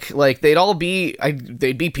magic, like,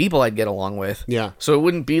 they'd be people I'd get along with. Yeah. So it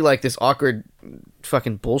wouldn't be like this awkward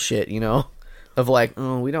fucking bullshit, you know? Of like,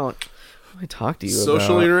 oh, we don't talk to you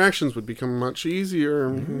Social about interactions would become much easier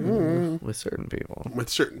with certain people. with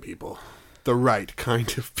certain people. The right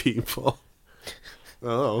kind of people.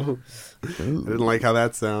 Oh. I didn't like how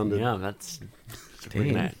that sounded. Yeah, that's. We're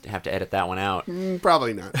gonna have to edit that one out.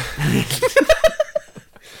 Probably not.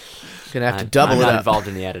 Gonna have to double I'm it not up. involved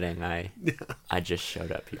in the editing. I just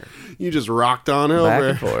showed up here. You just rocked on Back over.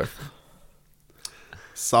 and forth.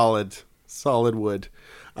 Solid wood.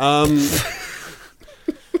 That's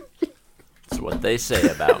what they say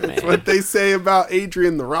about me. What they say about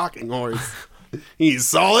Adrian the Rocking Horse. He's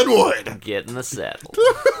solid wood. Get in the saddle.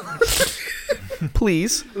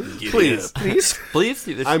 Please. Please. Please.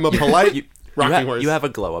 Please. I'm a polite You rocking horse. you have a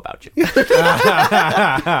glow about you.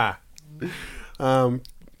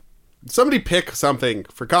 Somebody pick something,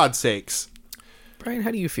 for God's sakes. Brian,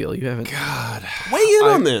 how do you feel? You haven't. Weigh in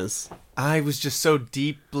on this. I was just so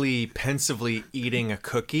deeply, pensively eating a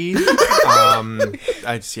cookie.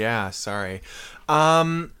 Sorry.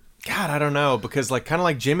 God, I don't know, because like, kind of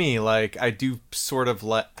like Jimmy, like I do sort of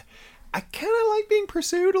like, I kind of like being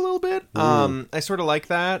pursued a little bit. I sort of like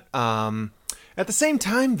that. At the same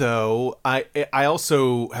time, though, I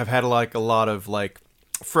also have had like a lot of like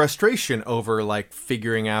frustration over like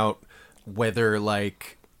figuring out whether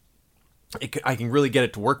like I can really get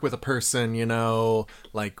it to work with a person, you know,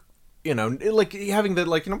 like like having the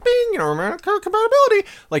like bing, compatibility,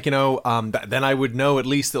 like then I would know at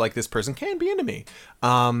least that like this person can be into me,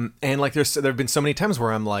 and like there've been so many times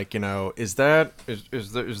where I'm like, is that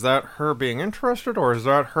her being interested, or is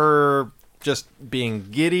that her just being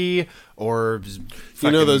giddy, or just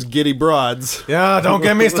those giddy broads. Yeah, don't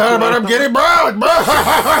get me started about them giddy broad.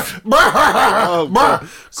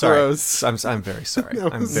 Sorry, Gross. I'm very sorry.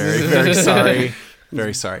 I'm very very sorry.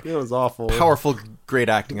 Very sorry. That was awful. Powerful, great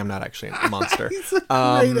acting. I'm not actually a monster. He's a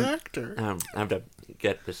great actor. I have to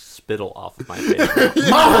get the spittle off of my face.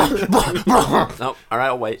 No, all right,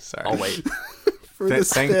 I'll wait. Sorry. I'll wait. For the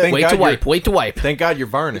thank spit. Wait God to you're- wipe. Wait to wipe. Thank God you're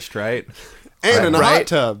varnished, right? And in a hot Right.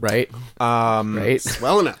 tub. Right. Right.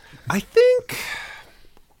 Swelling up. I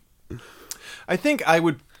think I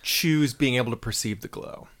would choose being able to perceive the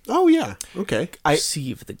glow. Oh, yeah. Okay.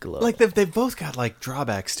 Perceive the glow. Like they've both got like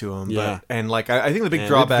drawbacks to them. Yeah. And like I think the big And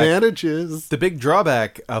drawback. advantages. The big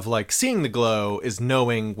drawback of like seeing the glow is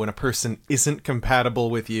knowing when a person isn't compatible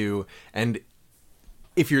with you, and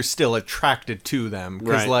if you're still attracted to them,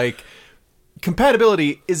 because Right. like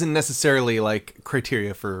compatibility isn't necessarily like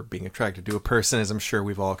criteria for being attracted to a person, as I'm sure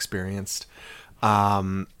we've all experienced.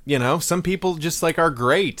 Some people just like are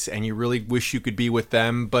great and you really wish you could be with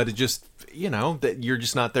them, but it just, that you're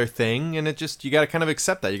just not their thing, and you got to kind of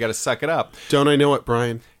accept that. You got to suck it up. Don't I know it,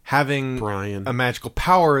 Brian? Having Brian. a magical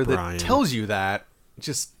power that Brian. tells you that, that's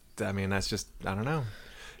just, I don't know.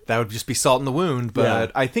 That would just be salt in the wound, but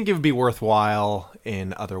Yeah. I think it would be worthwhile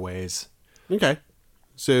in other ways. Okay.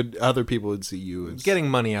 So other people would see you as Getting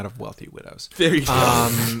money out of wealthy widows. There you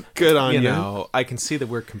go. Good on you. I can see that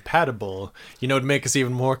we're compatible. It'd make us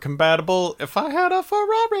even more compatible if I had a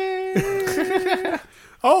Ferrari.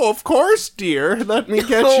 Oh, of course, dear. Let me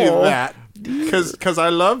get you Oh. that. Because I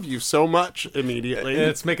love you so much immediately.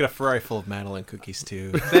 Let's make it a Ferrari full of Madeline cookies,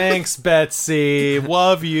 too. Thanks, Betsy.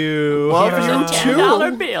 Love you. Love Here's you a too.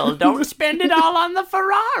 $10 bill. Don't spend it all on the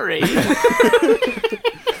Ferrari.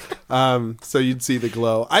 So you'd see the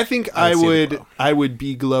glow. I think I would see the glow. I would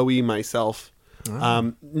be glowy myself.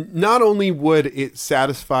 Not only would it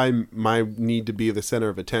satisfy my need to be the center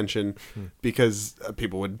of attention, because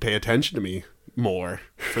people would pay attention to me more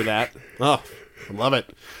for that. Oh, I love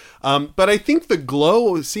it. But I think the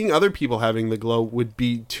glow, seeing other people having the glow, would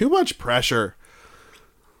be too much pressure.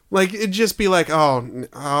 Like, it'd just be like,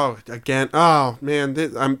 again, oh man,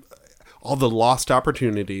 I'm all the lost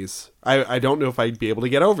opportunities. I don't know if I'd be able to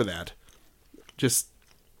get over that. Just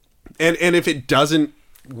and if it doesn't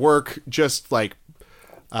work, just like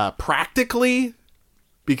practically,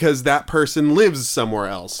 because that person lives somewhere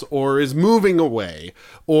else or is moving away,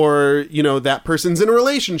 or that person's in a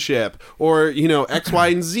relationship, or X, Y,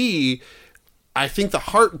 and Z. I think the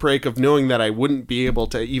heartbreak of knowing that I wouldn't be able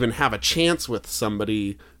to even have a chance with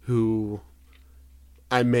somebody who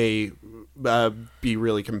I may be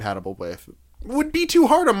really compatible with would be too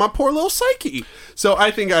hard on my poor little psyche. So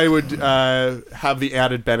I think I would have the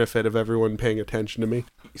added benefit of everyone paying attention to me.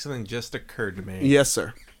 Something just occurred to me. Yes,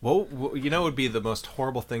 sir. Well, what would be the most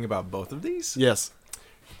horrible thing about both of these? Yes.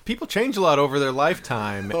 People change a lot over their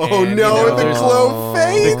lifetime. Oh and, no, the there's- glow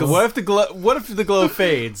fades. What if the glow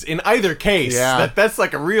fades? In either case, Yeah. that's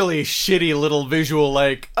like a really shitty little visual.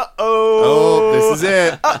 Like, Oh, this is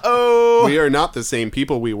it. oh, We are not the same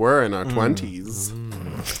people we were in our 20s.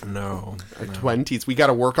 no, Our 20s. We got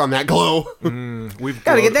to work on that glow. we've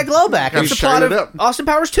Gotta get that glow back. Gotta It's the shine plot it of up. Austin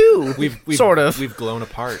Powers 2. We've sort of. We've blown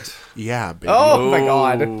apart. Yeah, baby. Oh my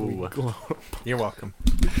god. Ooh. You're welcome.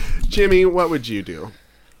 Jimmy, what would you do?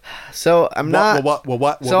 So I'm not. What so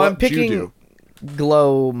what I'm would you picking do?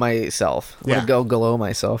 glow myself. I'm Yeah. gonna go glow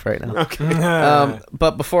myself right now.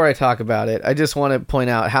 But before I talk about it, I just want to point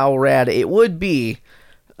out how rad it would be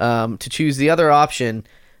to choose the other option.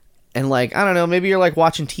 And like, I don't know, maybe you're like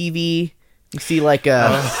watching TV. You see like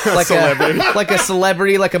a like a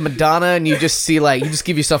celebrity, like a Madonna, and you just see like, you just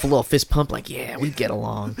give yourself a little fist pump, like, yeah, we get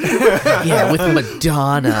along. Yeah, with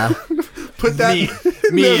Madonna. Put that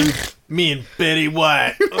Me and Betty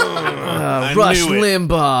White. Rush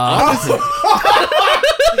Limbaugh.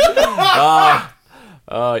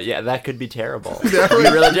 Oh yeah, that could be terrible. That could be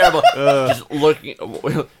really terrible.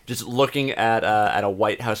 Just looking at a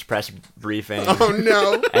White House press briefing Oh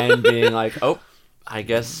no. and being like, oh, I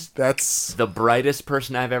guess That's the brightest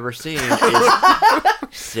person I've ever seen is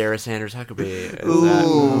Sarah Sanders Huckabee.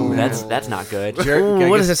 That's not good. Ooh,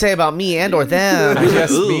 what does it say about me and or them? I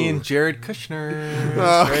guess Ooh. me and Jared Kushner.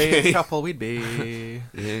 Okay. Great couple we'd be.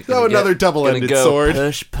 Yeah, So another double-ended gonna go sword.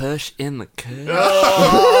 Push in the cush.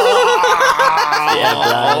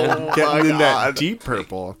 Yeah, Brian. getting in that deep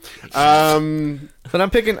purple. But I'm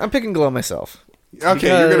picking glow myself. Okay,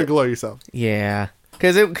 you're gonna glow yourself. Yeah,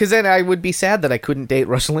 Because then I would be sad that I couldn't date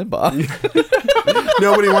Rush Limbaugh.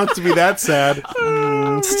 Nobody wants to be that sad.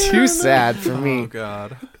 It's too sad for me. Oh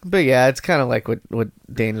God. But yeah, it's kind of like what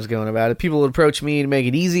Dane was going about. It. People would approach me to make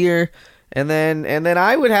it easier, and then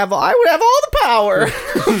I would have all the power.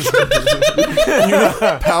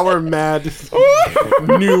 Power mad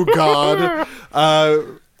new god.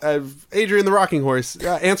 Adrian the Rocking Horse,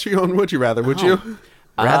 answer your own would you rather, would you?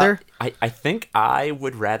 Rather? I think I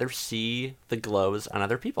would rather see the glows on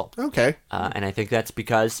other people. Okay. And I think that's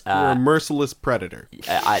because You're a merciless predator.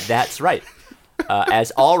 that's right. As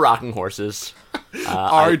all rocking horses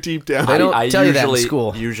Are deep down. They don't I tell you that in usually,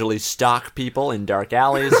 school. usually stalk people in dark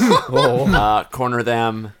alleys, corner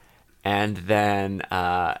them, and then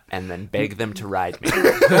beg them to ride me.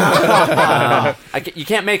 You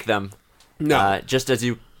can't make them. No. Just as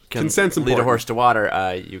you can Consent's lead a important. horse to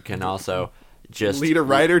water, you can also just Lead a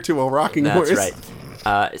rider to a rocking That's horse.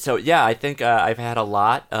 right. So yeah, I think I've had a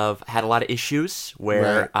lot of issues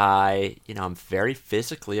where Right. I'm very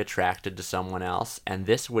physically attracted to someone else, and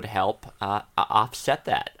this would help offset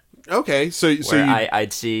that. Okay, so Where you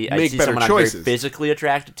I'd see make better someone I'm choices. very physically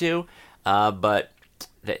attracted to, but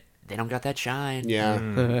they don't got that shine.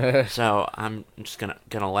 yeah, So I'm just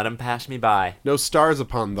gonna let them pass me by. no stars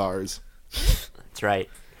upon thars. That's right.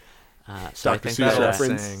 So Dr. I think Seuss that'll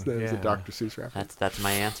reference. saying, That was a yeah. Dr. Seuss reference. that's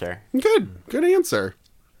my answer. Good answer.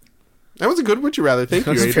 That was a good would you rather. Thank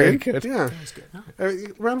you, was Adrian. very good. Yeah,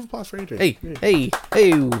 round of applause for Adrian. Hey. Thank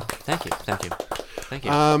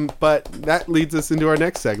you. But that leads us into our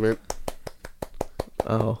next segment.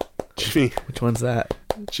 Oh, Jimmy, which one's that?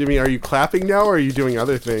 Jimmy, are you clapping now, or are you doing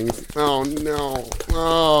other things? Oh no!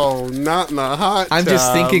 Oh, not in the hot I'm just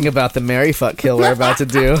tub. thinking about the Mary fuck kill we're about to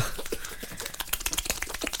do.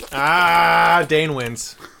 Dane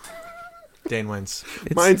wins. Dane wins.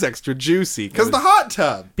 Mine's extra juicy because the hot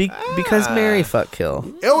tub. Because Mary fuck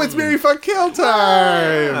kill. Oh, it's Mary fuck kill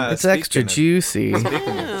time. It's extra juicy.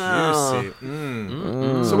 Juicy.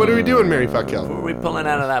 So what are we doing, Mary fuck kill? Are we pulling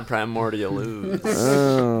out of that primordial ooze?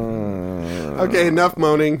 Okay, enough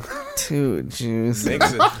moaning. Too juicy.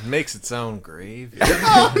 Makes its own gravy.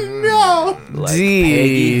 No,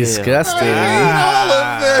 Disgusting. all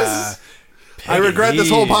of this. I regret this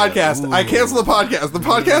whole podcast. I cancel the podcast. The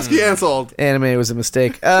podcast canceled. Anime was a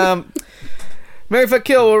mistake. Marry, fuck,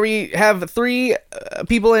 kill, where we have three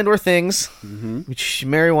people and/or things. Which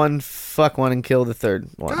marry one, fuck one, and kill the third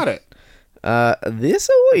one. Got it. This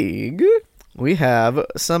week we have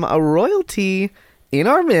some royalty in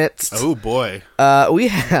our midst. Oh boy. We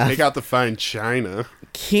have Take out the fine china.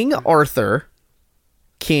 King Arthur,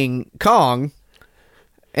 King Kong,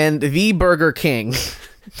 and the Burger King.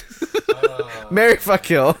 Marry, fuck,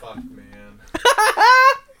 kill. Fuck, man.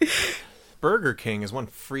 Burger King is one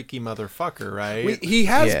freaky motherfucker, right? He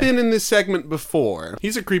has Yeah. been in this segment before.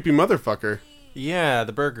 He's a creepy motherfucker. Yeah,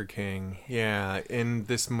 the Burger King. Yeah, in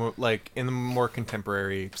this in the more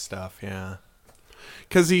contemporary stuff. Yeah,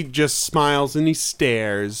 Because he just smiles and he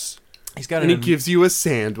stares. he's got And he gives you a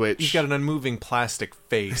sandwich. he's got an unmoving plastic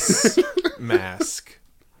face mask.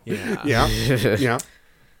 Yeah. Yeah. Yeah.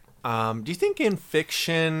 Do you think in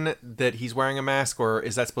fiction that he's wearing a mask, or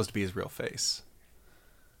is that supposed to be his real face?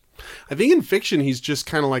 I think in fiction he's just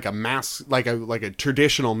kind of like a mask, like a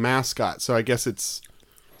traditional mascot. So I guess it's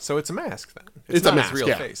So it's a mask then. It's not a his mask, real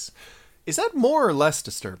yeah. face. Is that more or less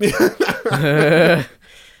disturbing?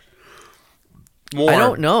 more. I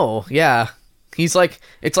don't know. Yeah. He's like,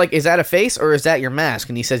 it's like, is that a face or is that your mask?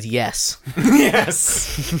 And he says yes.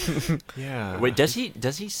 Yes. Yeah. Wait, does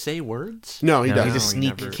he say words? No, he He doesn't. just he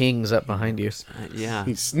sneak never- kings up behind you. Yeah.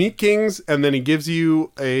 He sneak kings, and then he gives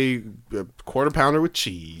you a quarter pounder with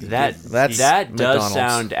cheese. That That's does McDonald's.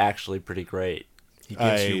 sound actually pretty great. He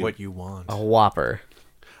gives I- you what you want. A Whopper.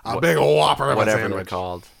 a big ol' whopper of a Whatever they're sandwich.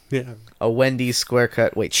 called. Yeah. A Wendy's square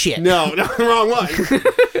cut. Wait, shit. No, wrong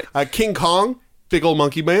one. King Kong, big old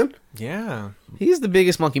monkey man. Yeah. He's the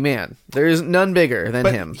biggest monkey man. There is none bigger than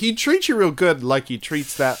But him. he treats you real good, like he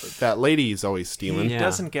treats that lady he's always stealing. He Yeah.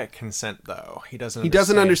 doesn't get consent though. He doesn't. He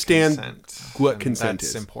doesn't understand consent, what and consent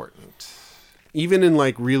that's is. important. Even in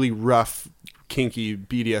like really rough, kinky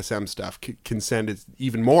BDSM stuff, consent is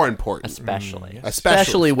even more important. Especially.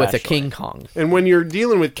 Especially with a especially. King Kong. And when you're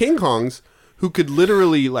dealing with King Kongs who could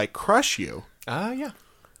literally like crush you, Yeah.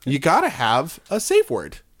 you gotta have a safe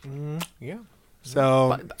word. Yeah.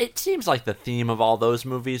 So But it seems like the theme of all those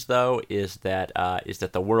movies, though, is that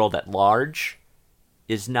the world at large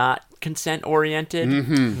is not consent oriented,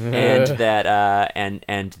 and that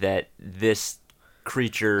and that this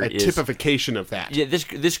creature a is typification of that. yeah,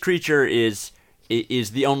 this creature is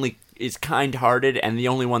kind hearted and the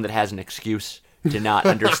only one that has an excuse to not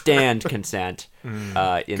understand consent.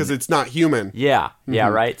 Because it's not human. Yeah,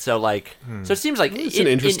 right. So like, so it seems like It's an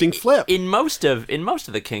interesting flip. in most of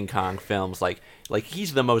the King Kong films. Like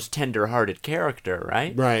he's the most tender-hearted character,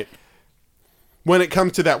 right? Right. When it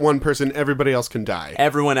comes to that one person, everybody else can die.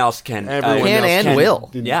 Everyone else can. Everyone Can else and will.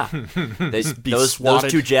 Yeah, those swatted.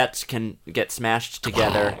 two jets can get smashed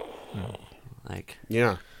together. Like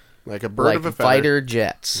Yeah. Like a bird Like of a feather. fighter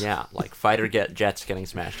jets. yeah, like fighter jets getting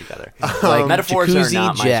smashed together. Like Metaphors are jacuzzi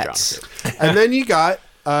not my jets. strong suit. And then you got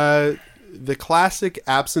the classic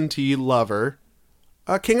absentee lover,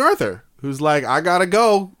 King Arthur, who's like, I gotta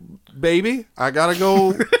go, baby. I gotta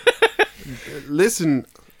go. Listen,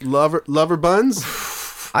 lover buns.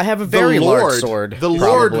 I have a very large sword. The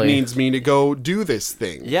Lord probably. needs me to go do this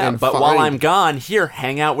thing. Yeah, and but while find I'm gone, here,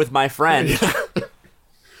 hang out with my friend.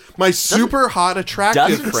 my super hot, attractive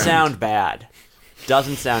Doesn't friend. sound bad.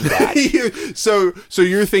 Doesn't sound bad. So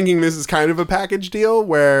you're thinking this is kind of a package deal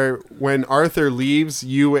where when Arthur leaves,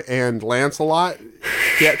 you and Lancelot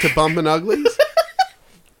get to bumping uglies?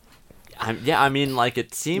 I mean, like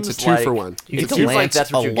it seems It's a two like for one. You it get to seems like lance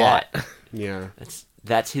that's what a you lot. get. Yeah.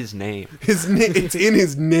 That's his name. It's in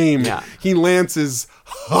his name. Yeah. He lances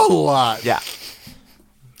a lot. Yeah.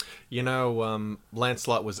 You know,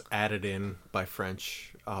 Lancelot was added in by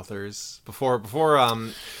French authors before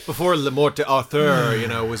Le Mort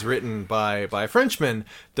d'Arthur, was written by a Frenchman.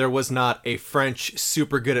 There was not a French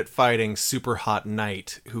super good at fighting, super hot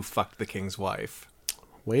knight who fucked the king's wife.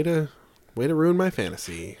 Way to ruin my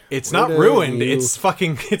fantasy. It's Way not to ruined. you- It's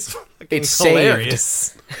fucking It's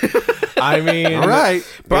hilarious. I mean, all right.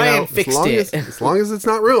 Brian as fixed long it. As long as it's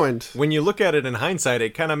not ruined when you look at it in hindsight,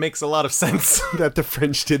 it kind of makes a lot of sense. that the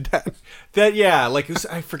French did that. That like it was,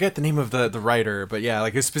 I forget the name of the writer, but yeah,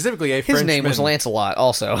 like it was specifically a His Frenchman. name was Lancelot,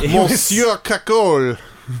 also. Monsieur Cacole.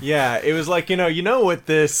 Yeah, it was like, you know what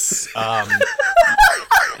this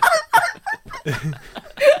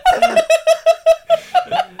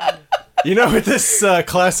you know what this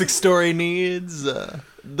classic story needs?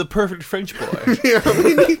 The perfect French boy.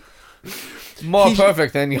 More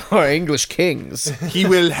perfect than your English kings. He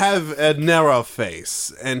will have a narrow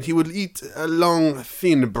face, and he will eat long,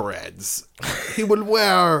 thin breads. He will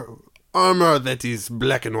wear armor that is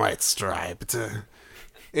black and white striped.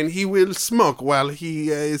 And he will smoke while he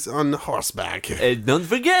is on horseback. Don't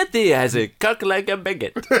forget, he has a cock like a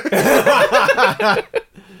bigot.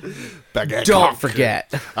 Baguette Don't cock.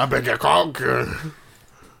 forget. A bigger cock.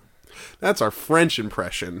 That's our French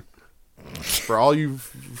impression. For all you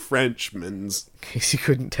Frenchmen. In case you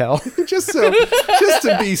couldn't tell. Just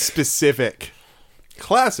to be specific.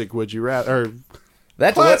 Classic, would you rather? Or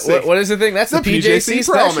That's Classic. what is the thing? That's the, The PJC, PJC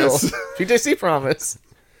special. promise. PJC promise.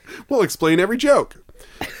 we'll explain every joke.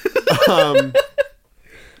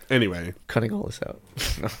 Anyway. Cutting all this out.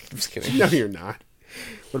 No, I'm just kidding. No, you're not.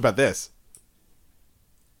 What about this?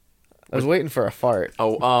 I was waiting for a fart.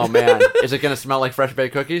 Oh man, is it gonna smell like fresh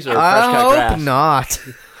baked cookies or fresh I cut hope grass? not.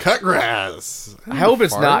 Cut grass. I hope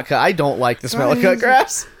it's Fart? not. I don't like the smell of cut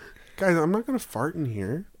grass. Guys, I'm not going to fart in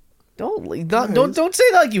here. Don't say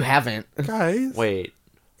that like you haven't. Guys. Wait,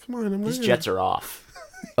 Come on. I'm these not jets are off.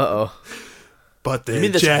 Uh-oh. But the You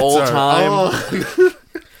mean this jets whole are time? on.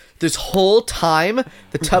 This whole time,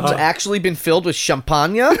 the tub's actually been filled with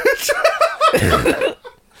champagne?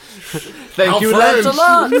 Thank you, French.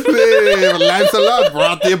 Lancelot. Hey, Lancelot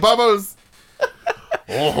brought the bubbles.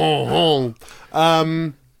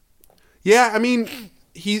 Yeah, I mean,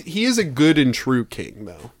 he is a good and true king,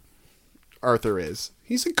 though. Arthur is.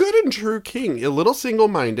 He's a good and true king. A little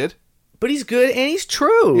single-minded. But he's good and he's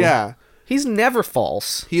true. Yeah. He's never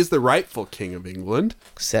false, He is the rightful king of England.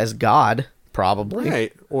 says God, probably.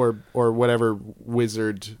 Right. Or whatever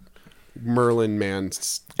wizard Merlin man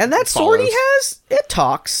And that sword he follows. has, it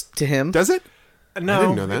talks to him. Does it? No,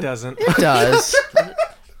 didn't know that. it doesn't. It does.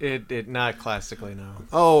 It not classically, no.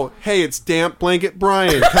 Oh, hey, it's Damp Blanket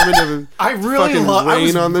Brian coming to I really fucking love.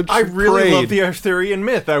 rain on the I really parade. love the Arthurian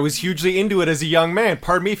myth. I was hugely into it as a young man.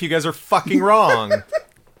 Pardon me if you guys are fucking wrong.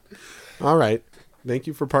 All right. Thank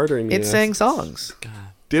you for partnering me. It sang songs.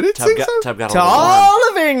 Did it Tub sing got, songs? Tub got To a little warm. all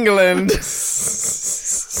of England.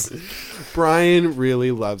 Brian really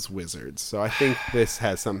loves wizards, so I think this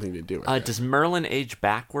has something to do with it. Does Merlin age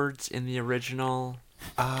backwards in the original?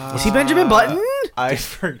 Is he Benjamin Button? I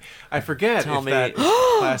forget Tell if me- that's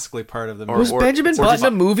classically part of the movie. Was Benjamin Button a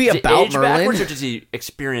movie does he about age Merlin? backwards, or does he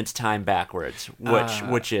experience time backwards?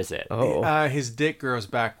 Which is it? Oh. His dick grows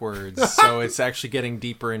backwards, so it's actually getting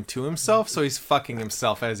deeper into himself, so he's fucking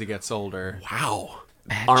himself as he gets older. Wow.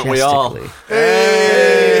 Aren't we all? Majestically.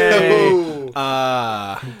 Hey!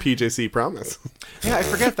 PJC promise. Yeah, I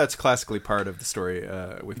forget if that's classically part of the story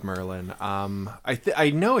with Merlin.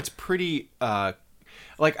 I know it's pretty.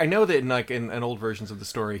 Like I know that in old versions of the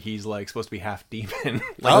story, he's like supposed to be half demon,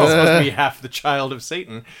 like he's supposed to be half the child of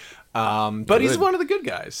Satan. But he's one of the good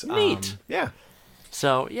guys. Neat. Yeah.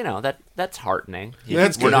 So that's heartening.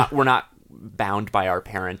 That's we're good. not bound by our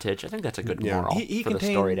parentage. I think that's a good moral He for the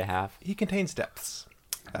story to have. He contains depths.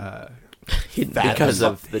 Because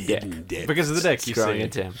of the dick. Because of the dick, you growing see.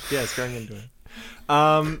 into him. Yeah, it's growing into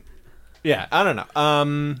him. Yeah, I don't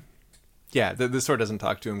know. Yeah, the sword doesn't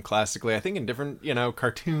talk to him classically. I think in different,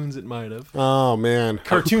 cartoons it might have. Oh man.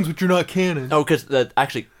 Cartoons which are not canon. Oh, because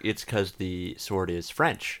actually, it's because the sword is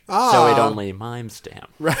French, so it only mimes to him.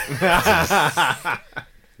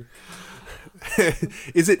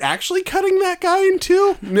 Is it actually cutting that guy in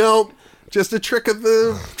two? No, just a trick of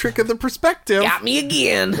the perspective. Got me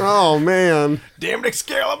again. Oh man. Damn it,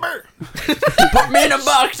 Excalibur! Put me in a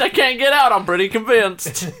box. I can't get out. I'm pretty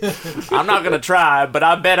convinced. I'm not gonna try, but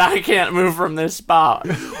I bet I can't move from this spot.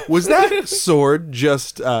 Was that sword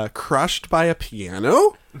just crushed by a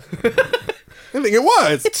piano? I think it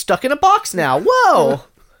was. It's stuck in a box now. Whoa.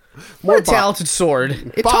 What a talented sword.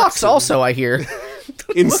 It talks Boxing. also, I hear.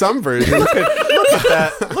 In some versions.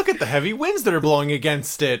 Look at the heavy winds that are blowing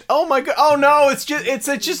against it. Oh my god! Oh no! It's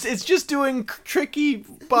just doing tricky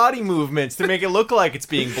body movements to make it look like it's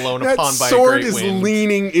being blown That upon by a sword great is wind.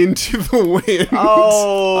 leaning into the wind.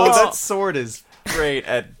 Oh, that sword is great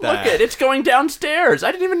at that. Look it's going downstairs.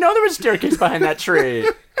 I didn't even know there was a staircase behind that tree.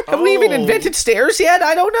 Have we even invented stairs yet?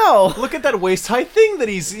 I don't know. Look at that waist high thing that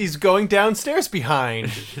he's going downstairs behind.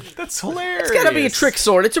 That's hilarious. It's gotta be a trick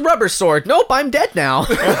sword. It's a rubber sword. Nope, I'm dead now.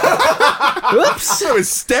 Oops. I was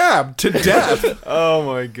stabbed to death. Oh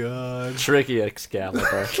my god. Tricky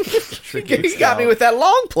Excalibur. You got me with that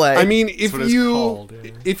long play. I mean, if what it's called,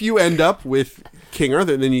 yeah. if you end up with King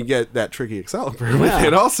Arthur, then you get that tricky Excalibur with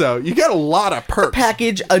it also. You get a lot of perks.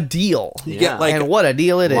 package a deal. You get like And what a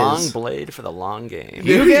deal it is. Long blade for the long game.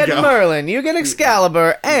 There You you get go. Merlin, you get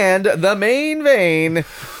Excalibur, and the main vein,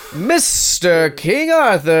 Mr. King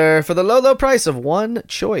Arthur, for the low price of one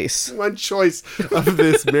choice. one choice of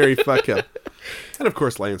this merry fuck up. And of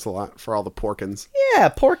course Lancelot for all the porkins. Yeah,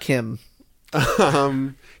 pork him.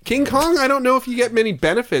 King Kong, I don't know if you get many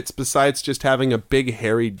benefits besides just having a big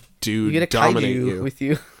hairy dude You get a dominate kaiju you. with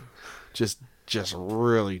you. Just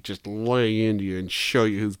really just lay into you and show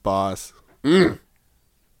you who's boss.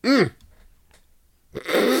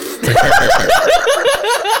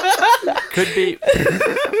 Could be.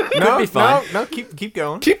 No, be fun. No, keep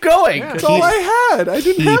going. Keep going. That's all I had. I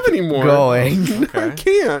didn't have any more. going. I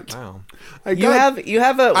can't. Wow. You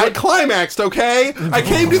have a I climaxed, okay? I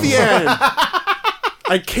came to the end.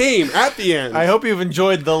 I came at the end. I hope you've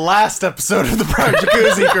enjoyed the last episode of the Proud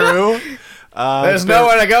Jacuzzi Crew. there's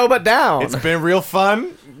nowhere to go but down. It's been real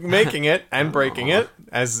fun making it and breaking it,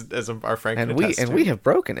 as our Frank and can we attest and to. we have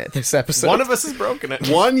broken it this episode. One of us has broken it.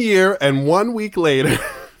 1 year and 1 week later.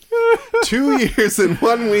 2 years and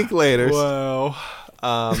 1 week later. Wow.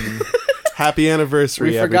 Happy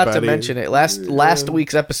anniversary, we forgot everybody. to mention it. Last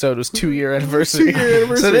week's episode was 2-year anniversary. 2-year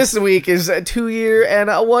anniversary. So this week is a 2-year and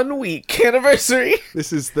a 1 week anniversary.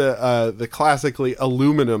 This is the classically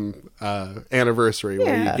aluminum anniversary where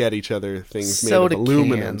Yeah. you get each other things Soda made of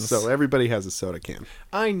aluminum. cans. So everybody has a soda can.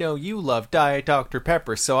 I know you love Diet Dr.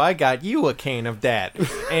 Pepper, so I got you a can of that.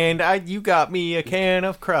 And you got me a can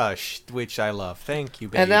of Crush, which I love. Thank you,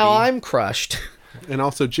 baby. And now I'm crushed And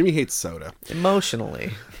also, Jimmy hates soda.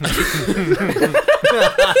 emotionally.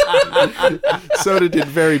 Soda did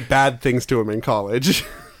very bad things to him in college.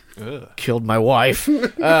 Killed my wife.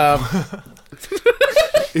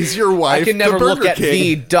 Is your wife I can never the look Burger at King?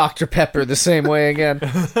 the Dr. Pepper the same way again.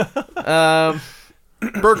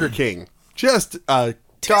 Burger King. Just a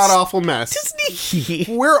god awful mess. Sneaky.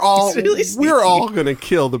 We're all He's really sneaky. we're all gonna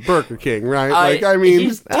kill the Burger King, right? I mean,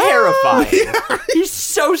 he's terrifying. He's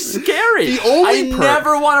so scary. The only I perk-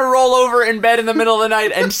 never want to roll over in bed in the middle of the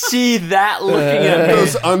night and see that looking at me.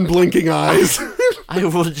 those unblinking eyes. I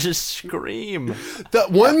will just scream. The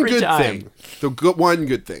one Every good time. thing, one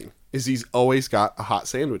good thing is he's always got a hot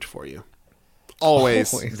sandwich for you.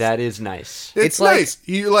 Always. Always. That is nice. It's It's like- nice.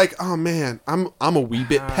 You're like, oh man, I'm a wee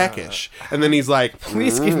bit peckish, and then he's like,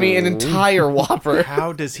 Please give me an entire Whopper.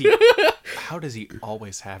 How does he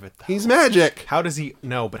always have it, though? he's magic. How does he...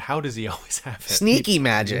 No, but how does he always have it? Sneaky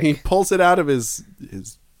magic. He pulls it out of his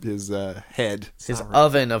head. His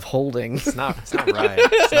oven of holding. It's not right.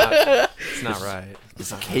 It's not right.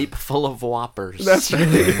 This cape full of Whoppers. That's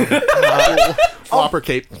right. Whopper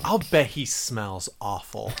cape. I'll bet he smells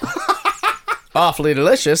awful. Awfully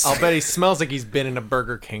delicious. I'll bet he smells like he's been in a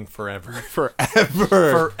Burger King forever.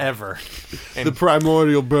 Forever. Forever. The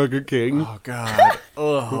primordial Burger King. Oh, God.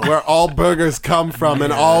 Ugh. Where all burgers come from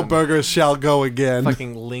and all burgers shall go again.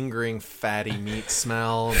 Fucking lingering fatty meat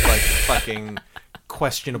smell. Like fucking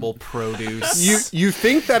questionable produce. You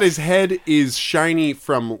think that his head is shiny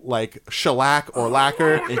from like shellac or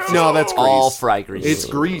lacquer? No, that's grease. all fry grease. It's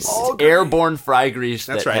grease. It's airborne fry grease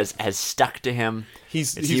That's that right. has stuck to him. He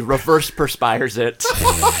He reverse perspires it.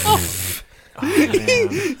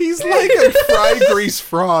 he's like a fry grease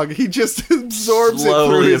frog. He just absorbs it through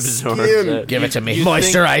Slowly his absorbs skin. it. Give it to me. You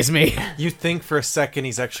Moisturize me. You think for a second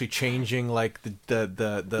he's actually changing like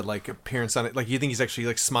the like appearance on it. Like you think he's actually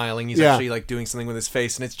like smiling. He's Yeah. actually like doing something with his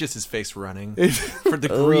face, and it's just his face running. For the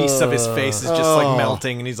grease of his face is just like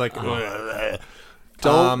melting, and he's like,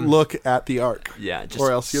 Don't look at the arc. Yeah, just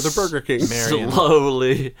or else you're the Burger King. Marion.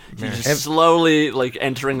 Slowly, he's just slowly like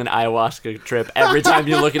entering an ayahuasca trip. Every time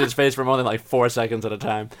you look at his face for more than like 4 seconds at a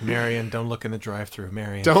time. Marion, don't look in the drive-through,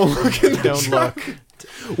 Marion. Don't look in the Don't look.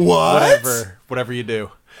 What? Whatever you do.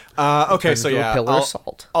 Okay, so into a yeah, pillar of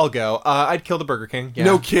salt. I'll go. I'd kill the Burger King. Yeah.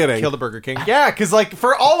 No kidding. Kill the Burger King. Yeah, because like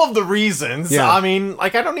for all of the reasons. Yeah. I mean,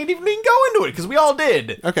 like I don't need even go into it because we all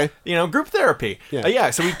did. Okay. You know, group therapy. Yeah. Yeah.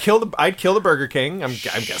 So I'd kill the Burger King. I'm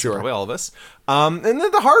guessing Sure. probably all of us. And then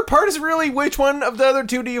the hard part is really which one of the other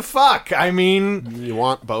two do you fuck? I mean, You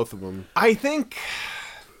want both of them. I think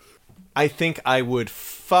I would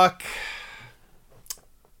fuck.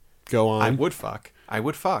 Go on. I would fuck.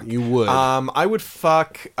 You would. I would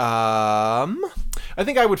fuck. I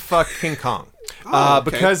think I would fuck King Kong. Okay.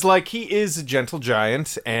 Because like he is a gentle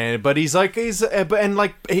giant, but he does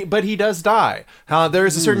die. There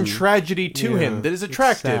is a certain tragedy to him that is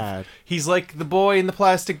attractive. sad. He's like the boy in the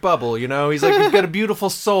plastic bubble, you know. He's like he's got a beautiful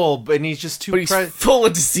soul, and he's just too But he's full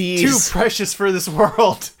of disease. too precious for this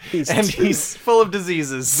world, and too- he's full of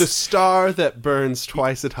diseases. the star that burns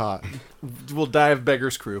twice as hot. Will die of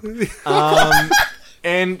beggar's croup.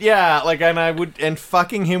 And yeah, like, and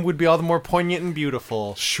fucking him would be all the more poignant and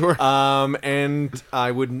beautiful. Sure. And I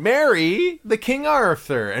would marry the King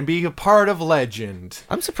Arthur and be a part of legend.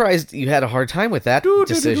 I'm surprised you had a hard time with that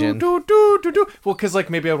decision. Well, because like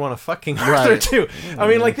maybe I'd want to fuck King Arthur too. I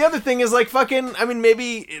mean, like the other thing is like fucking. I mean,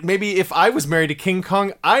 maybe if I was married to King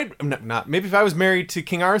Kong, maybe if I was married to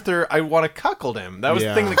King Arthur, I want to cuckold him. That was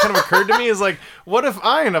the thing that kind of occurred to me is like, what if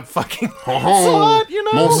I end up fucking slut? You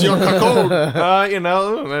know, Monsieur Cuckold. you know,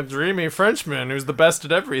 that dreamy Frenchman who's the best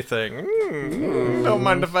at everything. Don't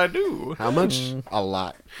mind if I do. How much? A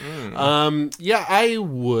lot. Yeah, I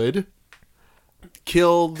would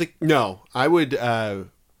kill the. No, I would. I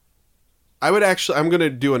would actually. I'm gonna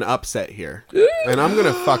do an upset here, and I'm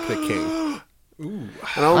gonna fuck the king.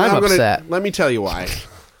 And I'm upset. Let me tell you why.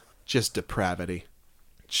 Just depravity.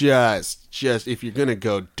 Just if you're gonna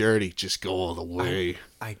go dirty, just go all the way.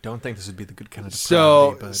 I don't think this would be the good kind of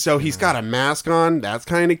depravity. So he's got a mask on. That's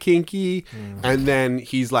kind of kinky. And then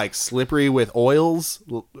he's like slippery with oils.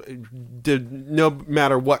 No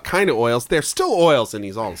matter what kind of oils, they're still oils, and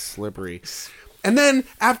he's all slippery. And then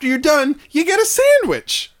after you're done, you get a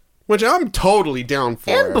sandwich, which I'm totally down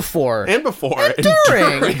for. And before. And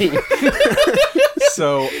During.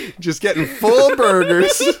 So just getting full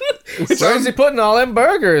burgers. Where's he putting all them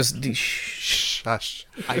burgers? Shush.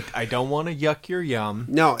 I don't want to yuck your yum.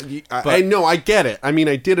 No, I know. I get it. I mean,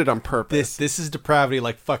 I did it on purpose. This is depravity,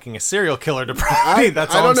 like fucking a serial killer depravity.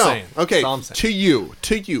 That's all I don't know. saying. Okay, That's all I'm saying.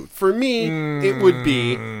 to you. For me, it would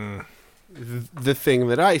be the thing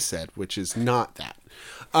that I said, which is not that.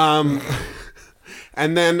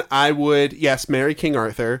 And then I would, yes, marry King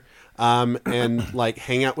Arthur, and like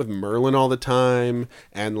hang out with Merlin all the time,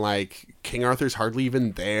 and like King Arthur's hardly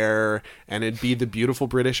even there, and it'd be the beautiful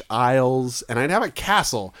British Isles, and I'd have a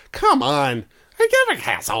castle. Come on. I'd have a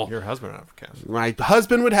castle. Your husband would have a castle. My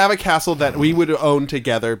husband would have a castle that we would own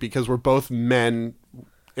together because we're both men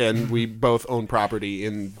and we both own property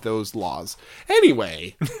in those laws.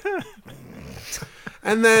 Anyway.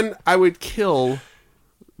 And then I would kill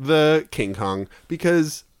the King Kong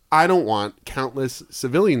because I don't want countless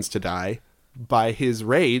civilians to die by his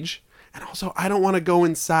rage. And also, I don't want to go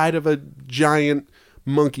inside of a giant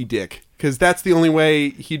monkey dick because that's the only way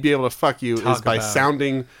he'd be able to fuck you is by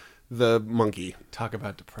sounding the monkey. Talk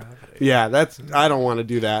about depravity. Yeah, I don't want to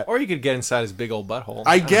do that. Or you could get inside his big old butthole.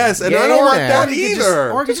 I guess, and Yeah, I don't want yeah. that Or you could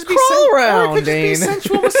either. or it could Just be crawl around, or it could just be Dane.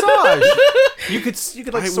 sensual massage. You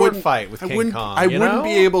could like I sword wouldn't- fight with I King wouldn't, Kong. I you wouldn't know?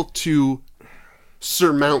 be able to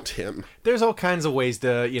surmount him, There's all kinds of ways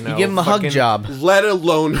to, you know. You give him a hug fucking- job. let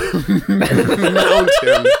alone mount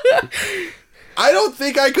him. I don't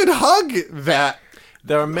think I could hug that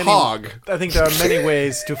There are many. Hog. I think there are many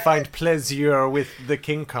ways to find pleasure with the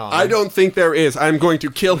King Kong. I don't think there is. I'm going to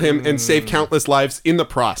kill him and save countless lives in the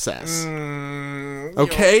process.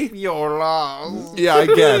 Okay? Your loss. Yeah, I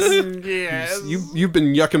guess. Yes. You've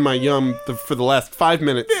been yucking my yum for the last 5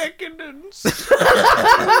 minutes. Decadence.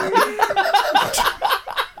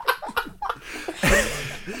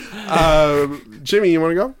 Jimmy, you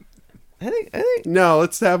want to go? I think. No,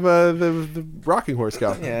 let's have the rocking horse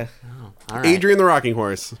go. Yeah. All right. Adrian the rocking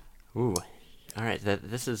horse. Ooh. All right.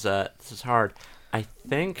 This is hard. I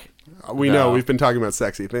think. We know No. we've been talking about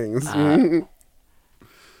sexy things.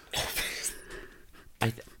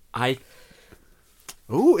 I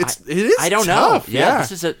Ooh, it is. I don't tough. know. Yeah,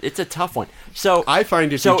 it's a tough one. So I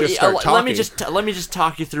find if you just start talking. let me just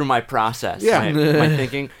talk you through my process. Yeah. my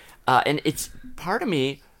thinking, and it's part of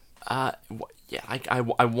me. Yeah,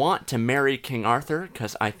 I want to marry King Arthur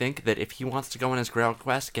because I think that if he wants to go on his Grail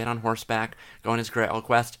quest, get on horseback, go on his Grail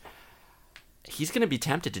quest, he's going to be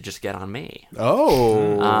tempted to just get on me.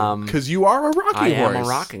 Oh, because you are a rocking I horse. am a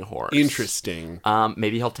rocking horse. Interesting.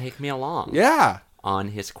 Maybe he'll take me along. Yeah, On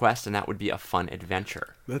his quest, and that would be a fun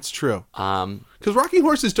adventure. that's true. Because rocking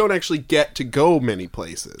horses don't actually get to go many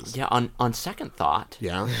places. Yeah. On second thought,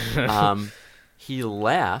 Yeah. he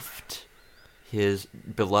left his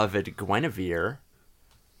beloved Guinevere,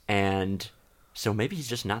 and so maybe he's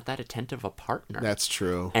just not that attentive a partner. That's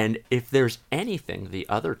true. And if there's anything the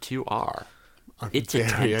other two are, it's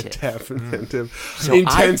Very attentive. attentive. So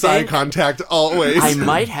Intense I eye think contact always. I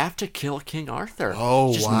might have to kill King Arthur.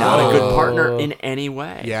 Oh, just wow. not a good partner in any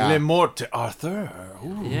way. Yeah. Le Mort Arthur.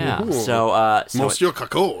 Ooh. Yeah. So Monsieur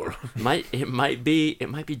Cacor. it might be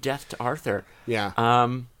death to Arthur. Yeah.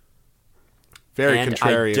 Very And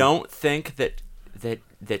contrarian. I don't think that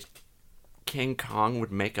King Kong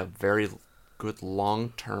would make a very good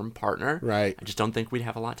long-term partner. Right. I just don't think we'd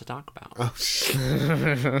have a lot to talk about.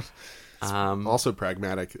 Also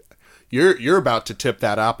pragmatic. You're about to tip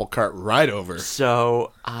that apple cart right over.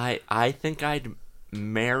 So I think I'd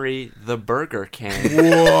marry the Burger King,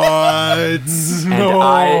 What?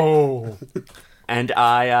 and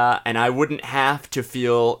I wouldn't have to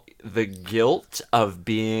feel the guilt of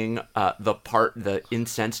being the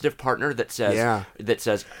insensitive partner that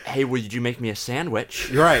says, "Hey, would you make me a sandwich?"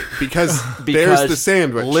 You're right, because Because there's the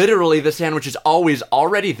sandwich. Literally, the sandwich is always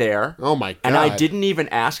already there. Oh my god. And I didn't even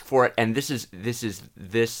ask for it. And this is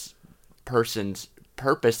this person's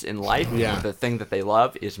purpose in life. Yeah. The thing that they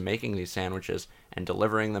love is making these sandwiches and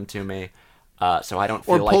delivering them to me. So I don't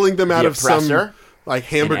Or feel pulling like them out the of some oppressor. like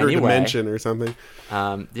hamburger any way. dimension or something.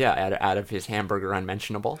 Out of his hamburger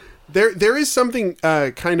unmentionable. There is something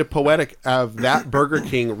kind of poetic of that Burger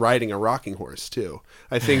King riding a rocking horse too.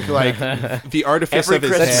 I think like the artifice Every of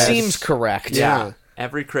his Christmas. That head. seems correct. Yeah.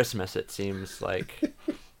 Every Christmas, it seems like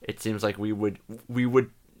we would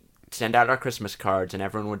send out our Christmas cards, and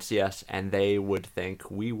everyone would see us, and they would think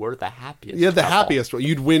we were the happiest. Yeah, the couple. happiest one.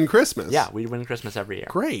 You'd win Christmas. Yeah, we'd win Christmas every year.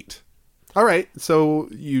 Great. All right. So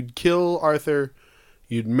you'd kill Arthur,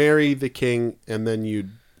 you'd marry the king, and then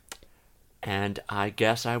you'd. And I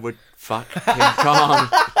guess I would fuck King Kong.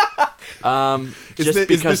 Just is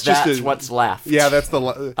because this just that's a- what's left. Yeah, that's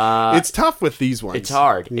the. It's tough with these ones. It's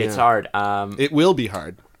hard. Yeah. It's hard. It will be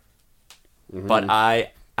hard. But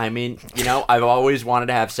I mean, I've always wanted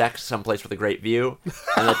to have sex someplace with a great view,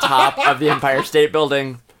 and the top of the Empire State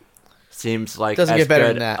Building seems like Doesn't as get better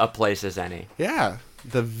good than that. a place as any. Yeah,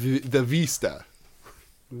 the vista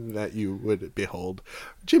that you would behold.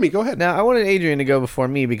 Jimmy, go ahead. Now I wanted Adrian to go before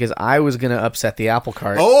me because I was gonna upset the apple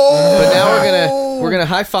cart. Oh, But now we're gonna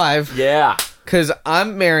high five Yeah. because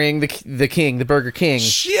I'm marrying the king, the Burger King.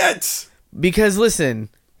 shit. Because listen,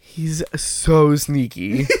 he's so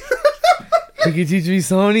sneaky. He could teach me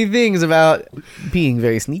so many things about being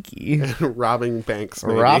very sneaky. Robbing banks.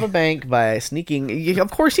 Maybe. Rob a bank by sneaking.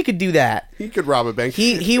 Of course, he could do that. He could rob a bank.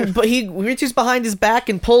 He reaches behind his back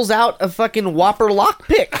and pulls out a fucking Whopper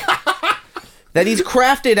lockpick that he's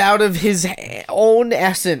crafted out of his own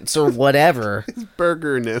essence or whatever.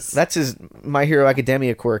 burgerness. That's his My Hero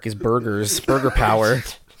Academia quirk is burgers, burger power.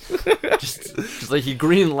 Just like he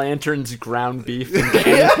Green Lanterns ground beef into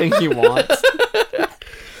anything he wants.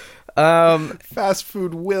 Fast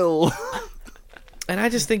food will. And I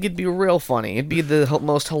just think it'd be real funny. It'd be the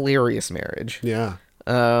most hilarious marriage. Yeah.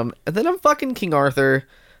 And then I'm fucking King Arthur,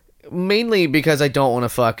 mainly because I don't want to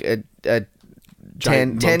fuck a 10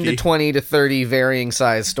 Giant to monkey. 20 to 30 varying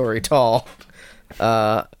size story tall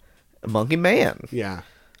monkey man. Yeah.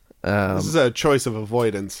 This is a choice of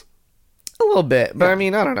avoidance. A little bit, but I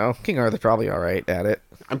mean, I don't know. King Arthur's probably all right at it.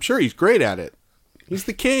 I'm sure he's great at it. He's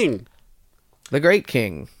the king. The Great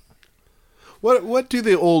King. What do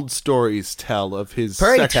the old stories tell of his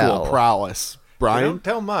Pray sexual tell. prowess, I Brian? don't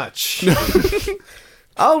tell much.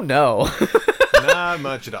 Oh no. Not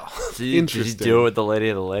much at all. Did you Interesting. do it with the Lady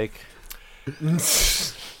of the Lake?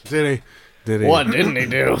 Did he? Did he? What didn't he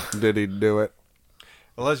do? Did he do it?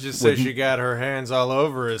 Well, let's just say she got her hands all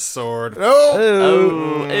over his sword. Oh,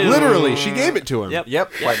 Oh, ew. literally, she gave it to him. Yep.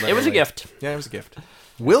 Yep. It was a literally. gift. Yeah, it was a gift.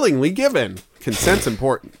 Willingly given. Consent's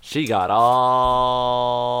important. She got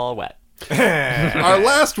all wet. Our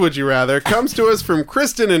last Would You Rather comes to us from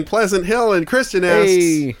Kristen in Pleasant Hill, and Kristen asks,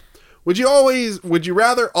 Hey. would you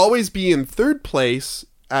rather always be in third place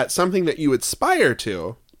at something that you aspire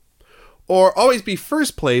to, or always be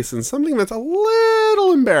first place in something that's a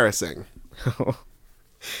little embarrassing?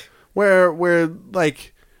 where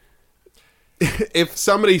like, if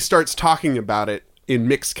somebody starts talking about it in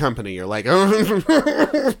mixed company, you're like,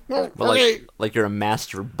 But okay. like you're a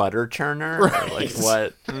master butter churner? Or Right.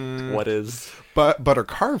 like what is... Butter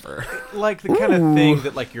carver. Like the kind of thing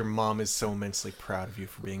that like your mom is so immensely proud of you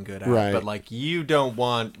for being good at, Right. but like you don't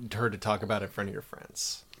want her to talk about it in front of your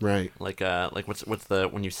friends. Right. Like what's the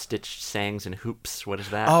when you stitch sayings and hoops? What is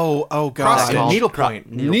that? Oh What's god, that called? needlepoint.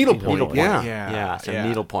 Needlepoint, yeah. Yeah, so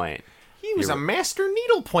needlepoint. He was a master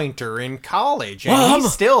needlepointer in college, and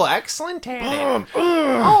he's still excellent at it.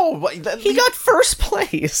 Oh, He got first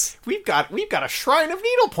place. we've got a shrine of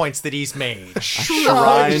needlepoints that he's made.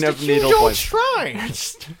 Shrine of Huge old needlepoint. shrine.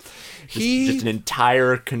 Just an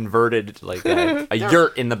entire converted like a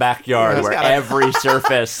yurt in the backyard He's where got a- every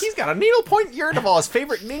surface. He's got a needlepoint yurt of all his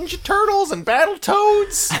favorite Ninja Turtles and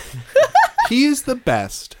Battletoads. He is the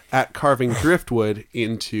best at carving driftwood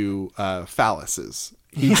into phalluses.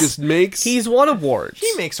 He just makes He's won awards.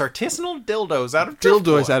 He makes artisanal dildos out of dildos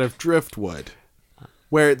driftwood. out of driftwood,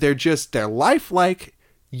 where they're lifelike,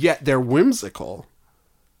 yet they're whimsical,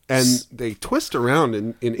 and they twist around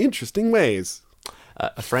in interesting ways.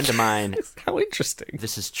 A friend of mine, How interesting.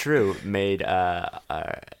 this is true, made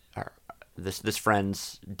this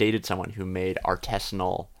friend's dated someone who made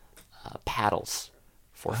artisanal paddles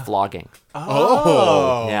for flogging.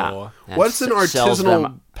 Oh, Yeah. And what's an sells artisanal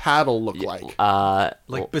them, paddle look like?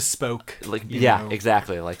 like bespoke. like you yeah, know.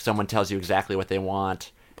 exactly. Like someone tells you exactly what they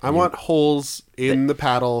want. I want holes in the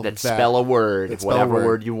paddle That spell a word, that spell a whatever word.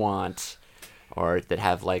 word you want, or that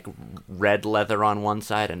have like red leather on one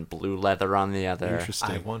side and blue leather on the other. Interesting.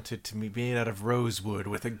 I want it to be made out of rosewood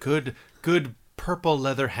with a good purple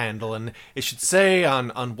leather handle, and it should say on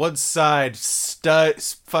one side stud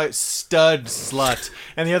slut,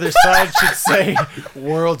 and the other side should say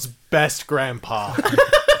world's best grandpa.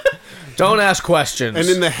 Don't ask questions. And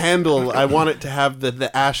in the handle, I want it to have the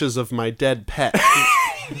ashes of my dead pet,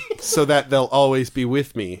 so that they'll always be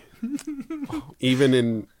with me,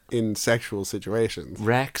 even in sexual situations.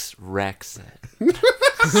 Rex.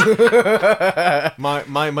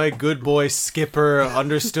 My good boy Skipper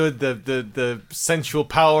understood the sensual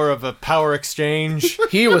power of a power exchange.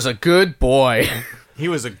 he was a good boy. He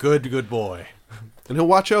was a good boy. And he'll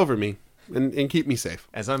watch over me and keep me safe.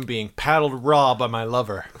 As I'm being paddled raw by my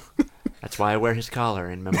lover. That's why I wear his collar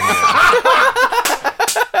in memoriam.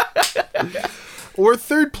 Or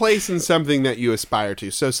third place in something that you aspire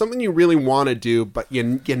to. So something you really want to do, but you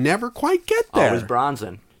never quite get there. Always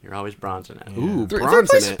bronzing. You're always bronzing it. Ooh, Third bronze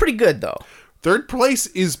place in is it. pretty good though. Third place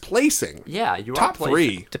is placing. Yeah, you Top are placing.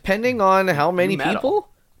 three. Depending on how many medal. people.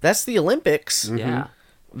 That's the Olympics. Yeah.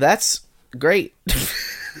 That's great.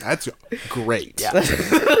 That's great. Yeah.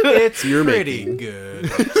 It's You're pretty making- good.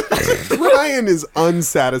 Brian is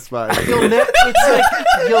unsatisfied.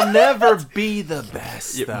 It's like you'll never be the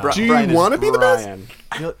best. Though. Do you Brian is wanna be the best? Brian.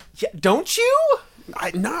 Yeah, don't you? I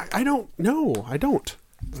don't know. I don't.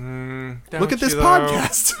 Don't Look at this you, though?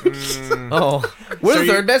 podcast. Oh, we're the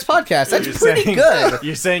you- third best podcast. That's You're pretty saying- good.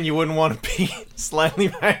 You're saying you wouldn't want to be slightly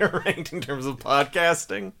higher ranked in terms of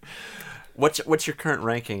podcasting? What's your current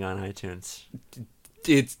ranking on iTunes?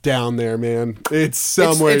 It's down there, man. It's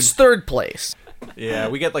somewhere. It's third place. Yeah,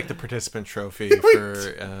 we get like the participant trophy for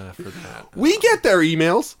that. We get their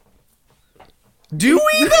emails. Do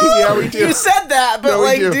we though? Yeah, we do. You said that, but Yeah, we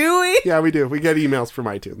like, do. do we? Yeah, we do. We get emails from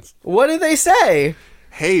iTunes. What do they say?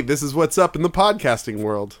 Hey, this is what's up in the podcasting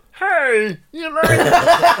world. Hey, you know,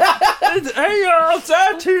 it's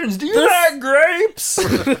iTunes. Do you like grapes?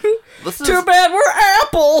 This is, Too bad we're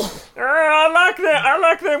Apple. I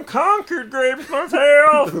like them Concord grapes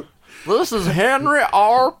myself. This is Henry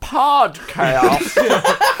R. Podcast.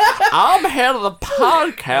 I'm head of the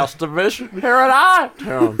podcast division here at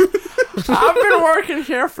iTunes. I've been working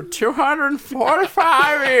here for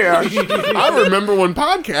 245 years. I remember when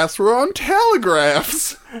podcasts were on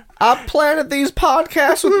telegraphs. I planted these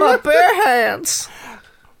podcasts with my bare hands.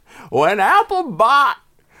 when Apple bought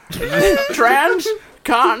the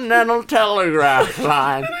Transcontinental Telegraph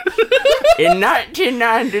Line in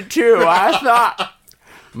 1992, I thought,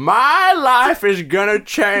 my life is gonna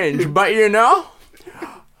change, but you know,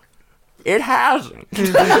 it hasn't.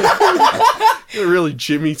 A really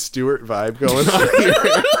Jimmy Stewart vibe going on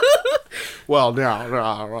here. Well, now,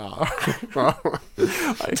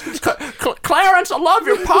 Clarence, I love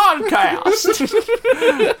your podcast.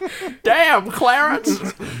 Damn,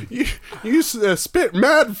 Clarence. you spit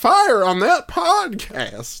mad fire on that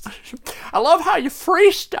podcast. I love how you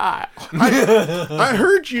freestyle. I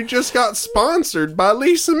heard you just got sponsored by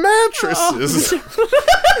Lisa Mattresses.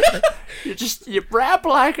 You rap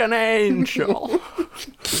like an angel.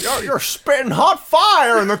 You're spitting hot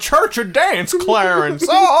fire in the church of dance, Clarence.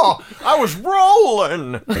 Oh, I was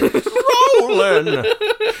rolling.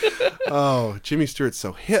 Oh, Jimmy Stewart's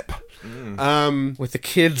so hip. With the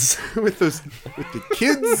kids. with the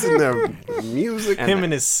kids and their music. Him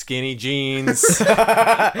and his skinny jeans.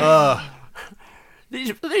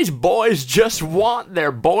 These boys just want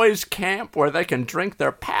their boys' camp where they can drink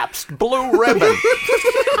their Pabst Blue Ribbon.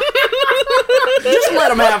 Just let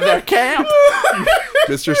them have their camp.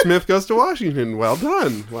 Mr. Smith goes to Washington. Well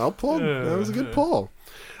done. Well pulled. That was a good pull.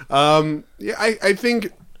 Yeah, I think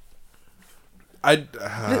I'd...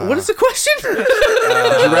 What is the question? would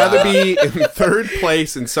you rather be in third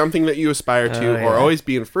place in something that you aspire to, or always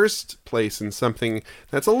be in first place in something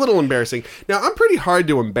that's a little embarrassing? Now, I'm pretty hard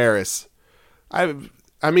to embarrass. I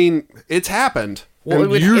mean, it's happened. Well,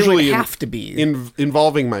 And it usually would have to be.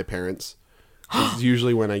 involving my parents. Is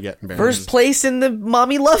usually when I get embarrassed. First place in the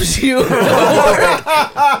mommy loves you.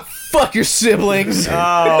 Fuck your siblings.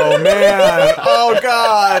 Oh, man. Oh,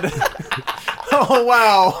 God. Oh,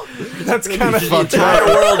 wow. That's kind of The entire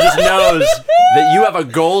world just knows that you have a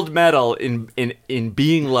gold medal in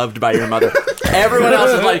being loved by your mother. Everyone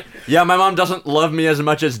else is like, yeah, my mom doesn't love me as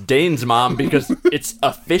much as Dane's mom because it's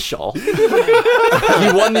official. He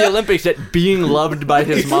won the Olympics at being loved by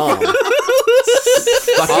his mom.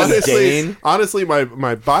 Fucking Dane. Honestly,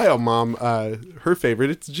 my bio mom, her favorite,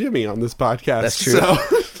 it's Jimmy on this podcast. That's true. So.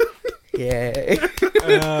 Yay.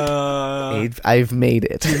 I've made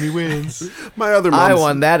it. Jimmy wins. My other mom's, I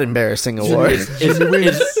won that embarrassing award.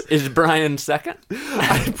 Is Brian second?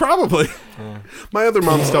 probably. My other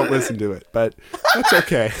moms don't listen to it, but that's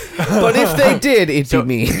okay. But if they did, it'd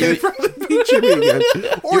be me. It'd probably be Jimmy again,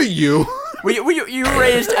 or you. Were you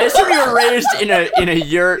raised? I assume you were raised in a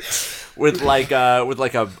yurt with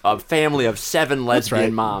a family of 7 lesbian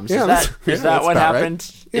right. moms. Yeah, Is that's that about what right.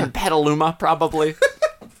 happened Yeah. in Petaluma? Probably.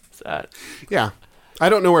 Is that Yeah. I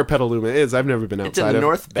don't know where Petaluma is. I've never been It's in outside the of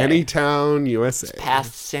North Bay. any town, USA.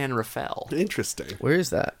 past San Rafael? Interesting. Where is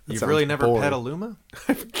that? You've sounds really never boring. Petaluma?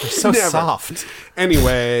 You're so Never. soft.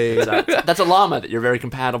 Anyway, That's a llama that you're very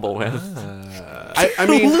compatible with. I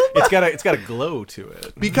mean, It's got a glow to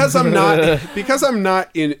it. because I'm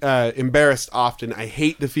not embarrassed often. I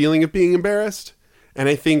hate the feeling of being embarrassed, and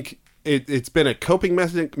I think it's been a coping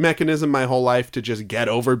mechanism my whole life to just get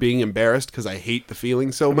over being embarrassed because I hate the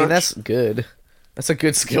feeling so I much. mean, that's good. That's a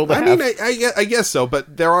good skill to I have. mean, I guess so,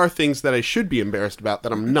 but there are things that I should be embarrassed about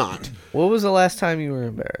that I'm not. What was the last time you were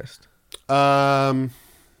embarrassed? Don't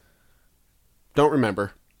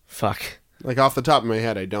remember. Fuck. Like off the top of my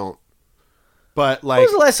head, I don't. But When like,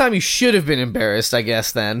 was the last time you should have been embarrassed, I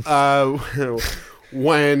guess, then?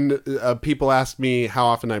 when people ask me how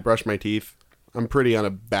often I brush my teeth, I'm pretty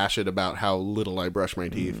unabashed about how little I brush my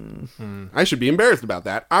teeth. I should be embarrassed about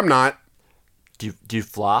that. I'm not. Do you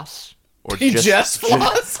floss? Or You just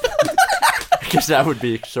floss? Because that would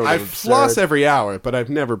be sort of I absurd. floss every hour, but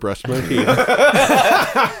I've never brushed my teeth.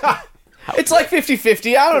 It's like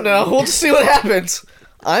 50-50. I don't know. We'll just see what happens.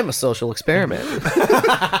 I'm a social experiment.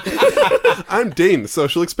 I'm Dane, the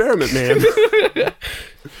social experiment man.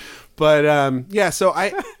 But so I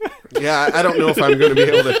don't know if I'm going to be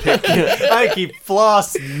able to pick. I keep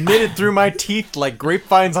floss knitted through my teeth like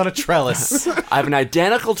grapevines on a trellis. I have an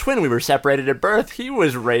identical twin. We were separated at birth. He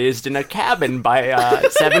was raised in a cabin by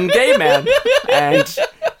 7 gay men, and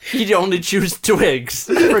he'd only choose twigs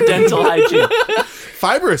for dental hygiene.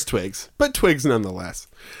 Fibrous twigs, but twigs nonetheless.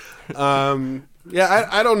 I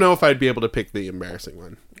don't know if I'd be able to pick the embarrassing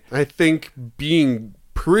one. I think being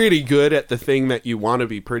pretty good at the thing that you want to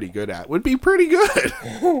be pretty good at would be pretty good.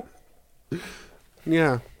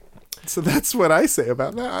 Yeah. So that's what I say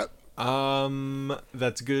about that.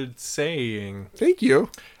 That's good saying. Thank you,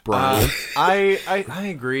 Brian. I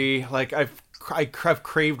agree. Like I've I've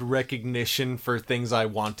craved recognition for things I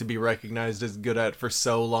want to be recognized as good at for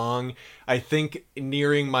so long. I think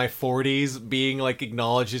nearing my 40s, being like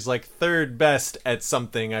acknowledged as like third best at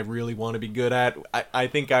something I really want to be good at, I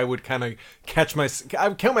think I would kind of I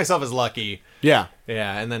would count myself as lucky. Yeah.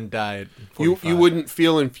 Yeah, and then die at You 45. wouldn't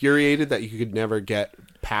feel infuriated that you could never get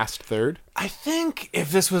past third? I think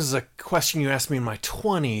if this was a question you asked me in my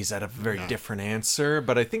 20s, I'd have a very different answer.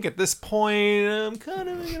 But I think at this point, I'm kind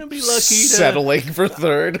of going to be lucky to... Settling for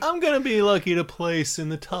third. I'm going to be lucky to place in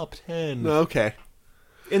the top 10. Okay.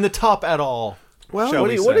 In the top at all. Well, shall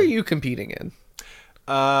we What say. are you competing in?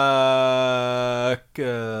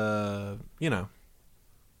 You know.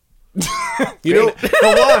 You know,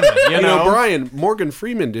 The one, you know, Brian, Morgan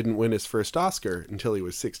Freeman didn't win his first Oscar until he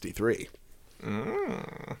was 63.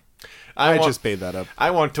 I want- just made that up.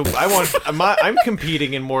 I'm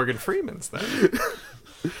competing in Morgan Freeman's then.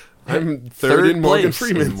 I'm third in Morgan place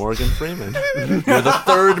Freeman. in Morgan Freeman. You're the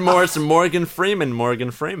third most Morgan Freeman,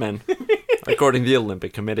 according to the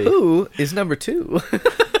Olympic Committee. Who is number 2?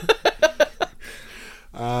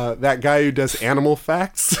 That guy who does animal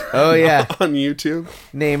facts Oh yeah, on YouTube.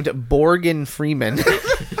 named Borgen Freeman.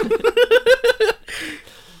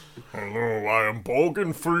 Hello, I am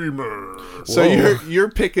Morgan Freeman. So you're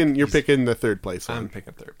picking the third place I'm one.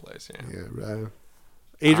 picking third place, yeah. Yeah,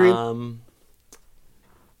 Adrian.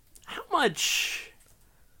 How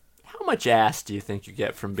much ass do you think you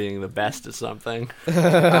get from being the best at something?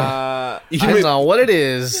 I don't know what it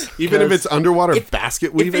is. Even if it's underwater basket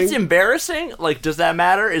If weaving. it's embarrassing, like, does that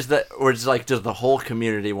matter? Is that, or is like, does the whole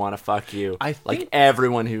community want to fuck you? I think- like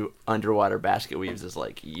everyone who underwater basket weaves is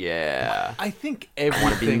like, yeah, I think I want to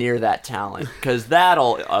be everything... near that talent because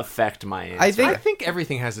that'll affect my answer. I think I think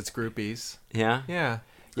everything has its groupies. yeah, Yeah. yeah,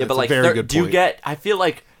 That's but a like, very good do you point. get? I feel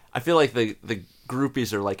like the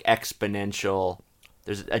groupies are like exponential.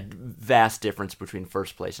 There's a vast difference between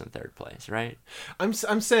first place and third place, right? I'm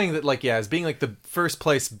saying that, like, yeah, as being like the first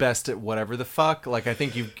place best at whatever the fuck, like, I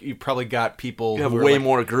think you probably got people You have who are, way like,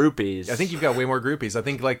 more groupies. I think you've got way more groupies. I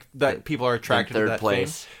think like that people are attracted to third that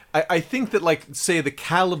place. thing. I think that, like, say the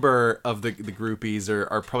caliber of the groupies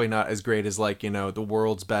are probably not as great as, like, you know, the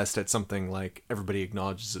world's best at something like everybody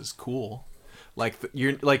acknowledges as cool. Like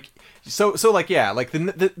you're like so like, yeah, like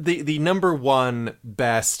the number one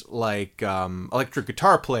best, like, electric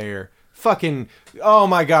guitar player, fucking, oh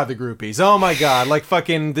my god, the groupies, oh my god, like,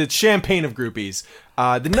 fucking the champagne of groupies.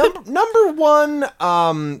 The number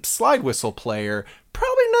one slide whistle player,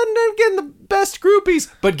 probably not getting the best groupies,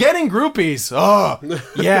 but getting groupies. Oh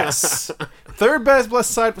yes. Third best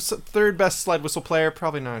slide whistle player,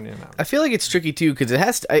 probably not. You know. I feel like it's tricky too because it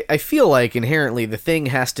has to. I feel like inherently the thing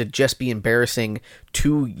has to just be embarrassing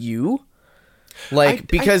to you, like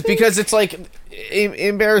because it's like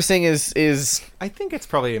embarrassing is I think it's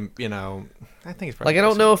probably, you know. I think it's probably like I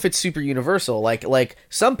don't know if it's super universal. Like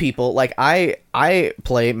some people, like I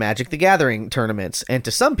play Magic the Gathering tournaments, and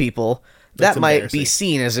to some people That's that might embarrassing. be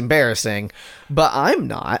seen as embarrassing, but I'm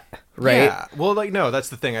not. Right? Yeah. Well, like, no, that's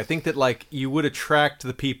the thing. I think that, like, you would attract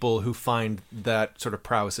the people who find that sort of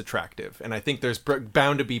prowess attractive. And I think there's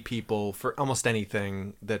bound to be people for almost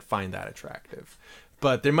anything that find that attractive.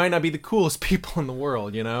 But there might not be the coolest people in the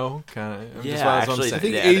world, you know? Kind of. Yeah, that's what I'm actually, saying. I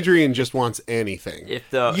think Yeah. Adrian just wants anything. If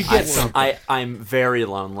the You get something. I'm very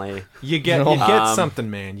lonely. You get something,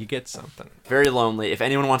 man. You get something. Very lonely. If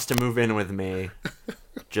anyone wants to move in with me,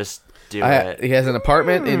 just do it. He has an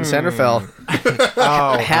apartment in Centerfell,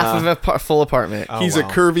 Oh, half of a full apartment. He's wow.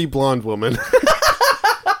 a curvy blonde woman.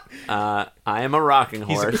 I am a rocking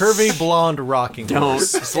he's horse. a curvy blonde rocking Don't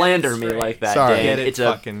horse. slander me like that, Sorry. Dave. Get it It's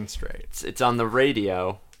fucking straight. it's on the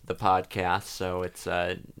radio, the podcast, so it's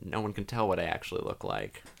no one can tell what I actually look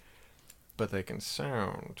like. But they can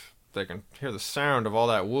hear the sound of all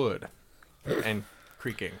that wood and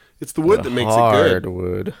creaking. It's the wood that makes it good.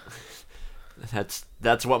 Hardwood.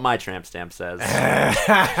 That's what my tramp stamp says.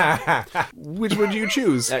 Which would you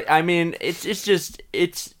choose? I mean, it's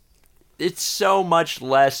so much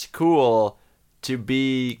less cool to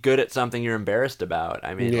be good at something you're embarrassed about.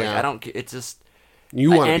 I mean, like, Yeah. I don't. It's just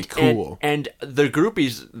You want to be cool. and the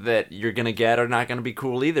groupies that you're gonna get are not gonna be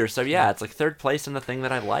cool either. So yeah, it's like third place in the thing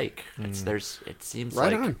that I like. It seems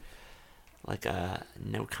Right like on. like a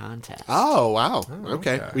no contest. Oh, wow.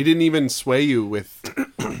 Okay. We didn't even sway you with...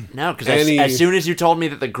 No, because Any- as soon as you told me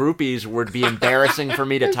that the groupies would be embarrassing for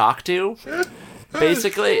me to talk to,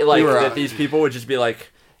 basically, like, were, that these people would just be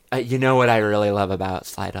like, you know what I really love about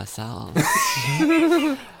Slide Ourselves?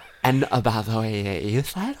 And about the way that you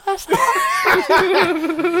slide yourself?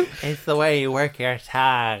 It's the way you work your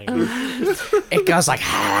tongue. It goes like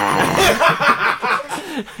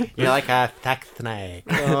You're like a thick snake.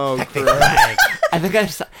 Oh, crap. I think I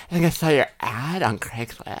saw your ad on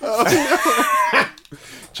Craigslist.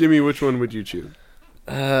 Jimmy, which one would you choose?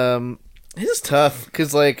 This is tough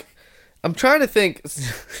because, like, I'm trying to think.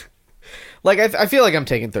 Like, I feel like I'm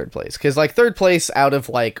taking third place because, like, third place out of,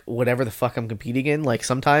 like, whatever the fuck I'm competing in, like,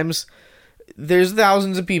 sometimes there's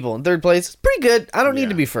thousands of people in third place. It's pretty good. I don't need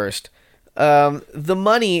to be first. The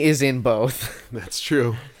money is in both, That's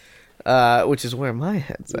true. which is where my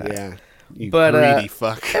head's at. Yeah. You But, greedy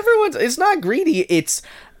fuck. It's not greedy, it's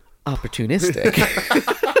opportunistic.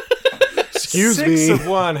 Excuse Six me. of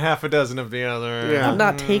one, half a dozen of the other. Yeah. I'm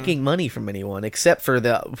not taking money from anyone except for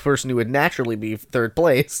the person who would naturally be third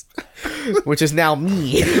place, which is now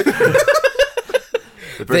me. The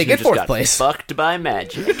They person get who just fourth got place. fucked by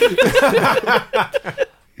magic.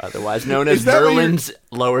 Otherwise known as Is that what you're- Merlin's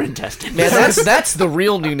lower intestine. Man, that's the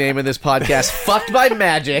real new name of this podcast. Fucked by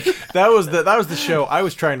magic. That was the show I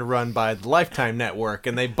was trying to run by the Lifetime Network,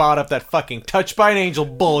 and they bought up that fucking Touched by an Angel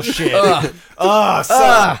bullshit.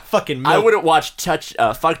 Fucking milk. I wouldn't watch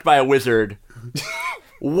Fucked by a Wizard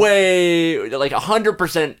way, like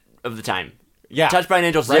 100% of the time. Yeah. Touched by an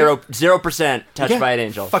Angel, 0% Touched by an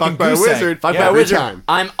Angel. Fucking Fucked by a goose egg. wizard. Fucked Yeah, by a every Wizard. time.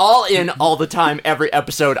 I'm all in all the time, every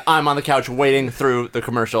episode. I'm on the couch waiting through the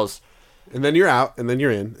commercials. And then you're out, and then you're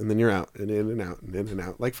in, and then you're out, and in and out, and in and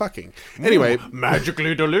out. Like fucking. Anyway,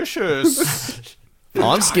 Magically delicious.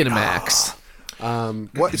 On Skinamax.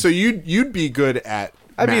 what? So you'd be good at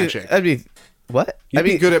magic. I'd be what? You'd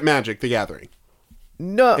be good at Magic the Gathering.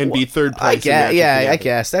 No, and be third I place in guess, Magic yeah, the I Gathering.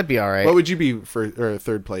 guess that'd be all right. What would you be for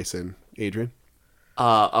third place in, Adrian?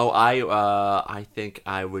 I think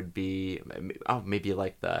I would be maybe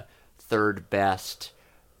like the third best,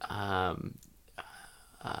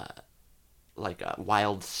 like a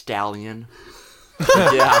wild stallion.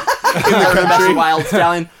 Yeah, third best wild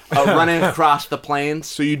stallion running across the plains.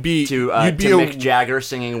 So you'd be to you'd be Mick Jagger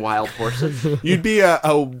singing Wild Horses. You'd be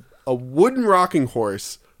a wooden rocking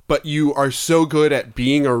horse, but you are so good at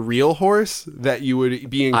being a real horse that you would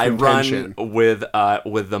be in I contention. run with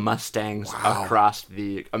the Mustangs across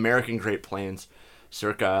the American Great Plains,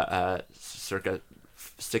 circa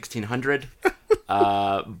 1600,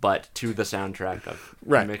 but to the soundtrack of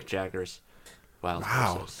Right. Mick Jagger's Wild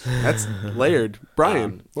Wow, Horses. that's layered.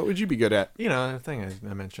 Brian, what would you be good at? You know, the thing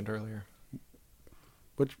I mentioned earlier.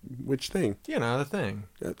 Which thing? You know, the thing.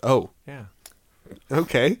 Oh, Yeah.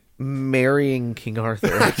 okay. Marrying King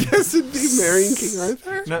Arthur. Guess it'd be marrying King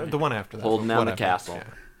Arthur. No, the one after that. Holding down the Whatever. castle.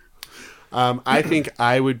 Yeah. I think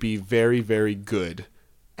I would be very, very good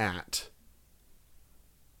at.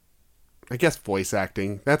 I guess voice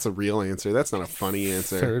acting. That's a real answer. That's not a funny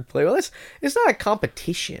answer. Third place. Well, it's not a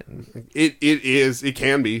competition. It is. It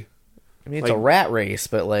can be. I mean, it's a rat race,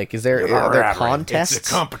 but like, are there contests? It's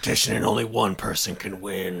a competition and only one person can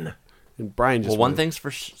win. And Brian just. Well, one went- thing's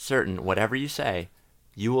for certain: whatever you say,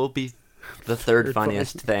 you will be the third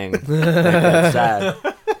funniest thing that said.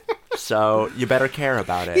 So you better care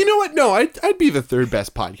about it. You know what? No, I'd be the third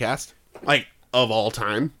best podcast, like of all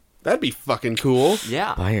time. That'd be fucking cool.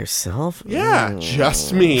 Yeah. By yourself? Yeah,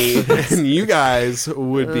 just me, and you guys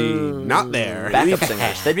would be not there. Backup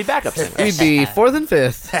singers. They'd be backup singers. You'd be fourth and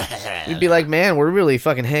fifth. You'd be like, man, we're really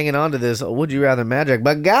fucking hanging on to this would you rather magic,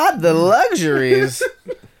 but God, the luxuries.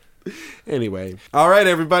 Anyway, all right,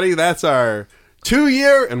 everybody, that's our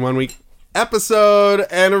 2-year and 1 week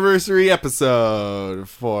anniversary episode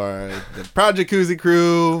for the Project Koozie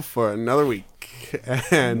crew for another week.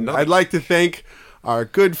 And I'd like to thank our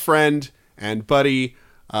good friend and buddy,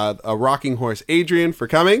 a rocking horse, Adrian, for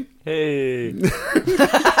coming. Hey.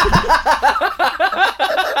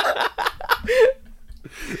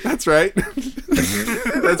 That's right.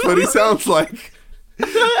 That's what he sounds like.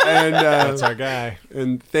 And That's our guy.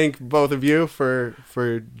 and thank both of you for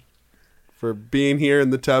being here in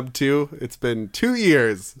the tub too. It's been 2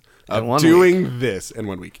 years And of 1 doing this and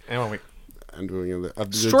 1 week. And when we I'm doing of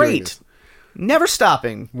doing Straight. this. Never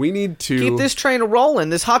stopping. We need to Keep this train rolling,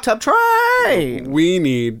 this hot tub train. We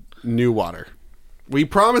need new water. We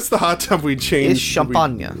promised the hot tub we'd change. It's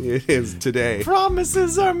champagne. It is today.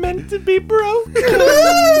 promises are meant to be broken.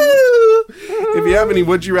 If you have any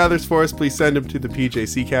would you rathers for us, please send them to the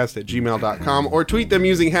pjccast@gmail.com or tweet them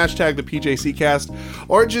using hashtag the pjccast,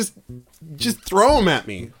 or just throw them at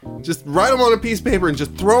me. Just write them on a piece of paper and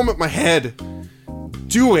just throw them at my head.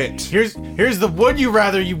 Do it. Here's the would you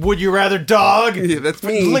rather dog. Yeah, that's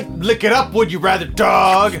me. Lick it up, would you rather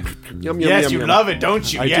dog. Yum, yum, Yes, yum, you yum. love it,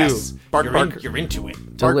 don't you? I Yes. do. Bark, you're bark. you're into it.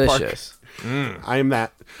 Bark, bark. Delicious. I am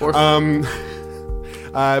that.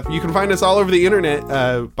 You can find us all over the internet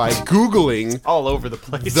by Googling All over the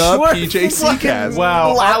place. the We're PJC fucking cast.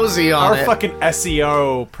 wow. lousy on Our it. fucking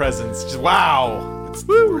SEO presence. Just wow.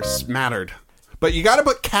 We're smattered. But you gotta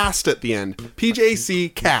put cast at the end.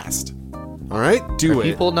 PJC cast. Alright? Do it.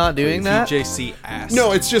 People not doing that? PJC ass.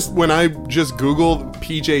 No, it's just when I just Google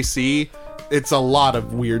PJC, it's a lot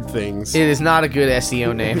of weird things. It is not a good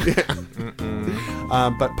SEO name.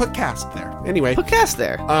 But put cast there. Anyway. Put cast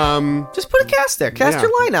there. Just put a cast there. Cast Yeah.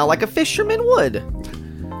 your line out like a fisherman would.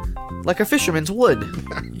 Like a fisherman's would.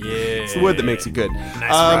 Yeah. It's the wood that makes it good. Nice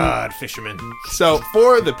rod, fisherman. So,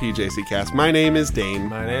 for the PJC cast, my name is Dane.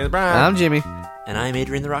 My name is Brian. I'm Jimmy. And I'm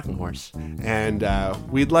Adrian the Rocking Horse. And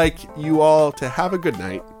we'd like you all to have a good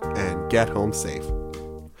night and get home safe.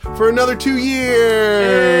 For another 2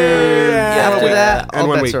 years! After that, And all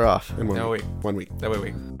 1 bets week. are off. And 1 No, week. wait. 1 week. No,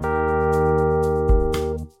 wait.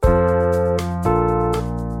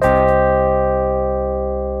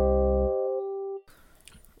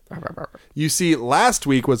 You see, last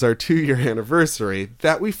week was our 2-year anniversary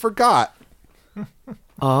that we forgot. Oh.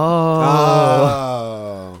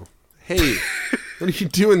 Oh. Hey, what are you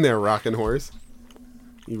doing there, rockin' horse?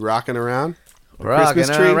 You rocking around? A Rocking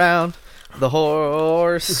Christmas tree? around the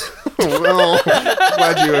horse. Well,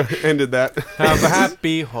 glad you ended that. Have a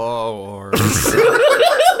happy horse.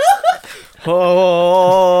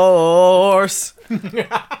 Horse.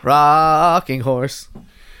 Rocking horse.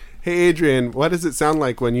 Hey, Adrian, what does it sound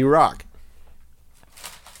like when you rock?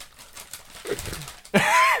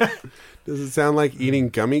 Does it sound like eating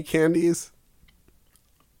gummy candies?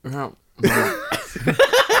 No.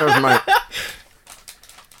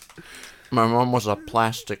 my mom was a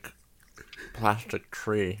plastic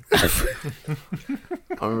tree.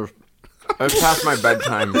 It's past my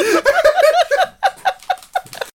bedtime.